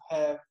propose to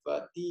have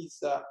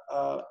this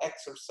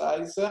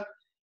exercise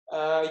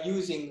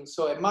using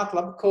a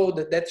MATLAB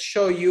code that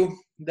show you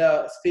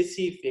the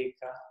specific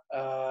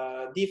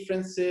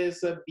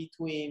differences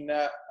between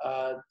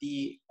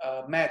the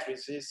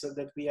matrices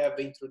that we have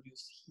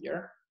introduced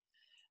here.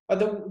 But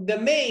the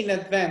main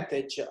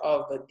advantage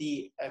of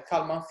the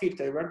Kalman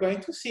filter we're going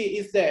to see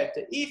is that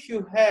if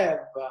you have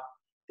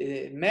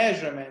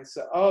measurements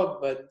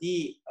of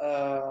the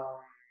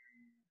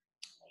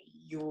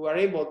you are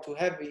able to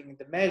having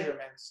the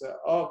measurements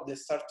of the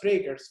star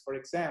triggers, for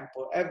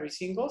example, every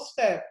single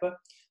step,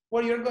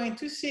 what you're going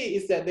to see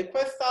is that the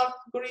Quest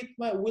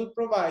algorithm will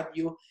provide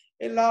you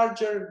a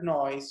larger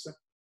noise.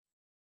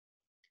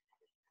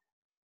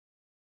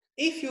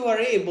 If you are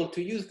able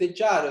to use the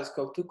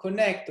gyroscope to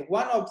connect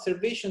one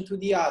observation to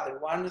the other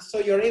one, so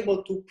you're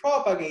able to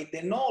propagate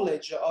the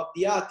knowledge of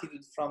the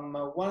attitude from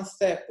one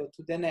step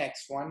to the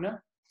next one,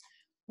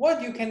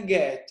 what you can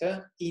get,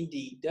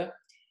 indeed,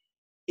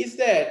 is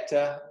that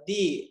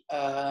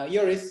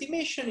your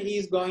estimation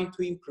is going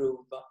to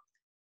improve.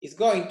 It's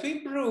going to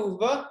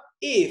improve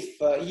if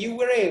you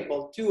were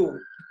able to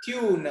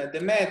tune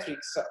the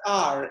metrics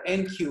R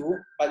and Q,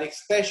 but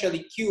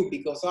especially Q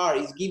because R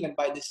is given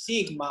by the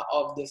sigma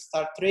of the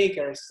star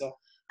trackers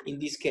in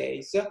this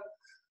case.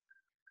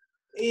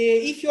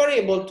 If you are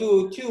able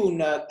to tune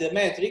the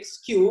matrix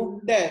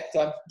Q, that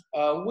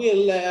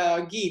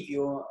will give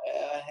you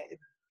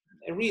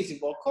a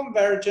reasonable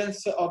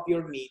convergence of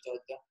your method.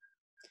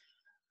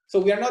 So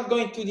we are not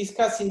going to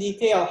discuss in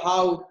detail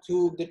how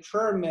to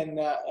determine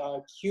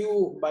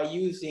Q by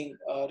using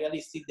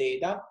realistic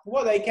data.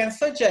 What I can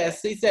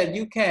suggest is that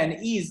you can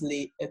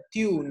easily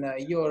tune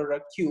your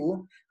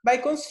Q by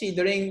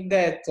considering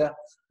that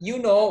you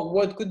know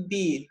what could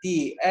be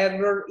the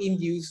error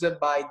induced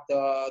by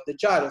the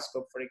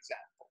gyroscope, for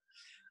example.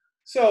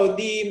 So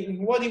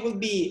what it will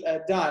be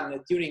done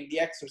during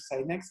the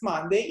exercise next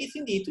Monday is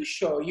indeed to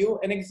show you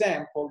an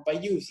example by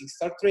using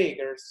star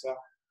trackers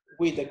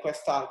with the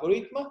Quest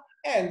algorithm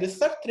and the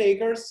star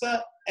trackers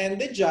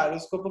and the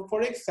gyroscope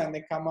for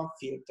extended Kalman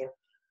filter.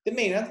 The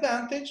main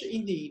advantage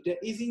indeed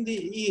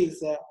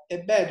is a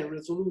better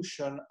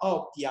resolution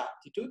of the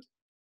attitude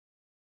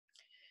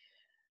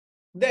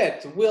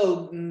that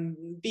will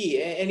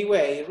be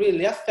anyway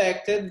really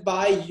affected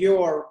by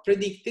your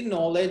predicted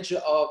knowledge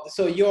of,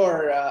 so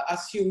your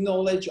assumed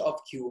knowledge of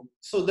Q.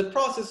 So the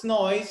process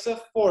noise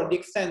for the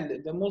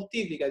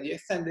multiplicative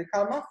extended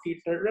Kalman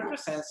filter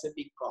represents a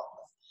big problem.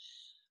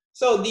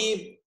 So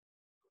the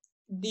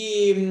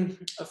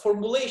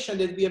formulation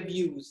that we have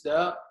used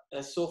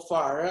so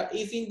far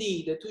is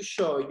indeed to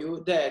show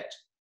you that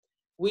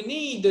we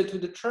need to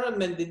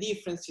determine the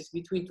differences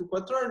between two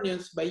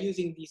quaternions by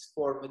using this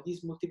form,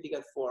 this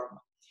multiplicative form.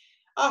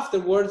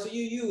 Afterwards,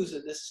 you use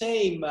the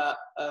same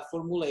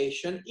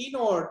formulation in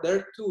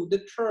order to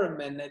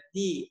determine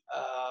the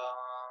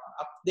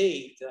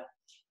update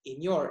in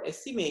your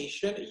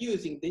estimation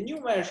using the new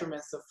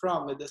measurements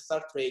from the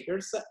star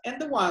trackers and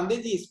the one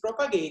that is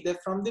propagated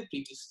from the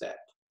previous step.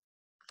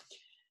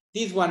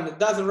 This one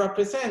doesn't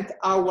represent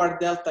our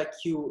delta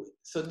Q,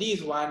 so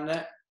this one,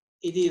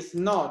 it is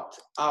not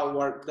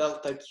our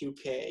delta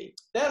QK.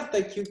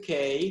 Delta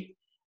QK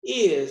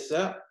is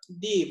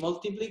the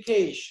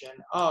multiplication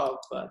of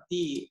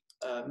the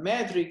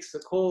matrix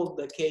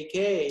called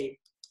KK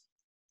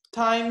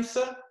times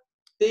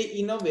the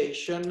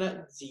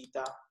innovation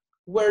zeta,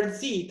 where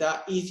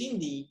zeta is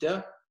indeed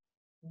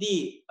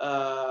the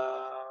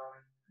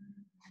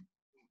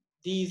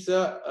this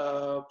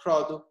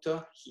product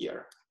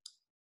here.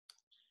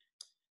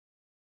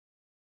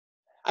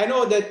 I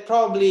know that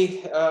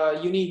probably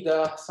you need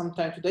some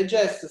time to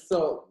digest,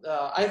 so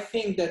I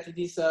think that it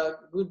is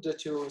good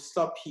to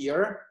stop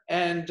here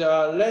and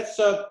let's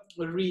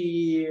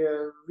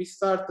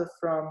restart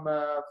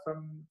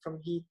from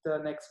heat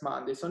next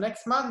Monday. So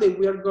next Monday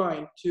we are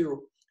going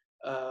to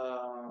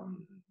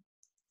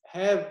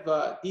have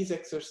this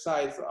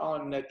exercise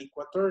on the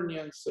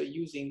quaternions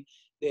using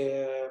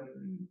the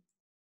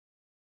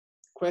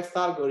Quest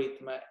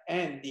algorithm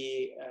and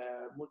the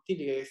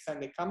multiplicative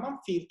extended Kalman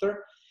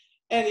filter.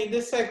 And in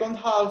the second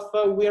half,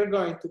 we are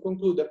going to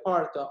conclude the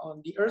part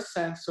on the Earth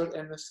sensor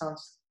and the sun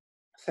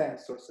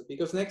sensors,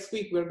 because next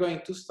week we're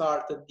going to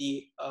start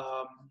the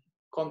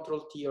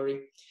control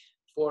theory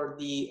for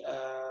the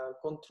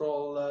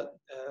control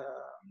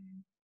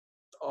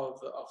of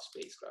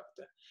spacecraft.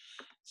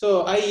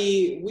 So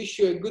I wish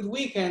you a good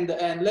weekend,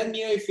 and let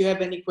me know if you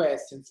have any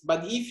questions.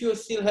 But if you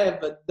still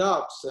have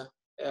doubts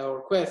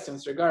or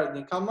questions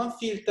regarding Kalman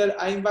filter,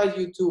 I invite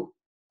you to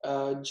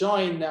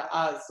join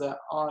us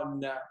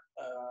on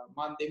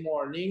Monday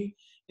morning,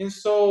 and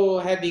so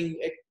having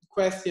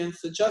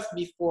questions just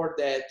before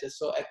that,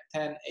 so at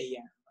 10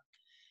 a.m.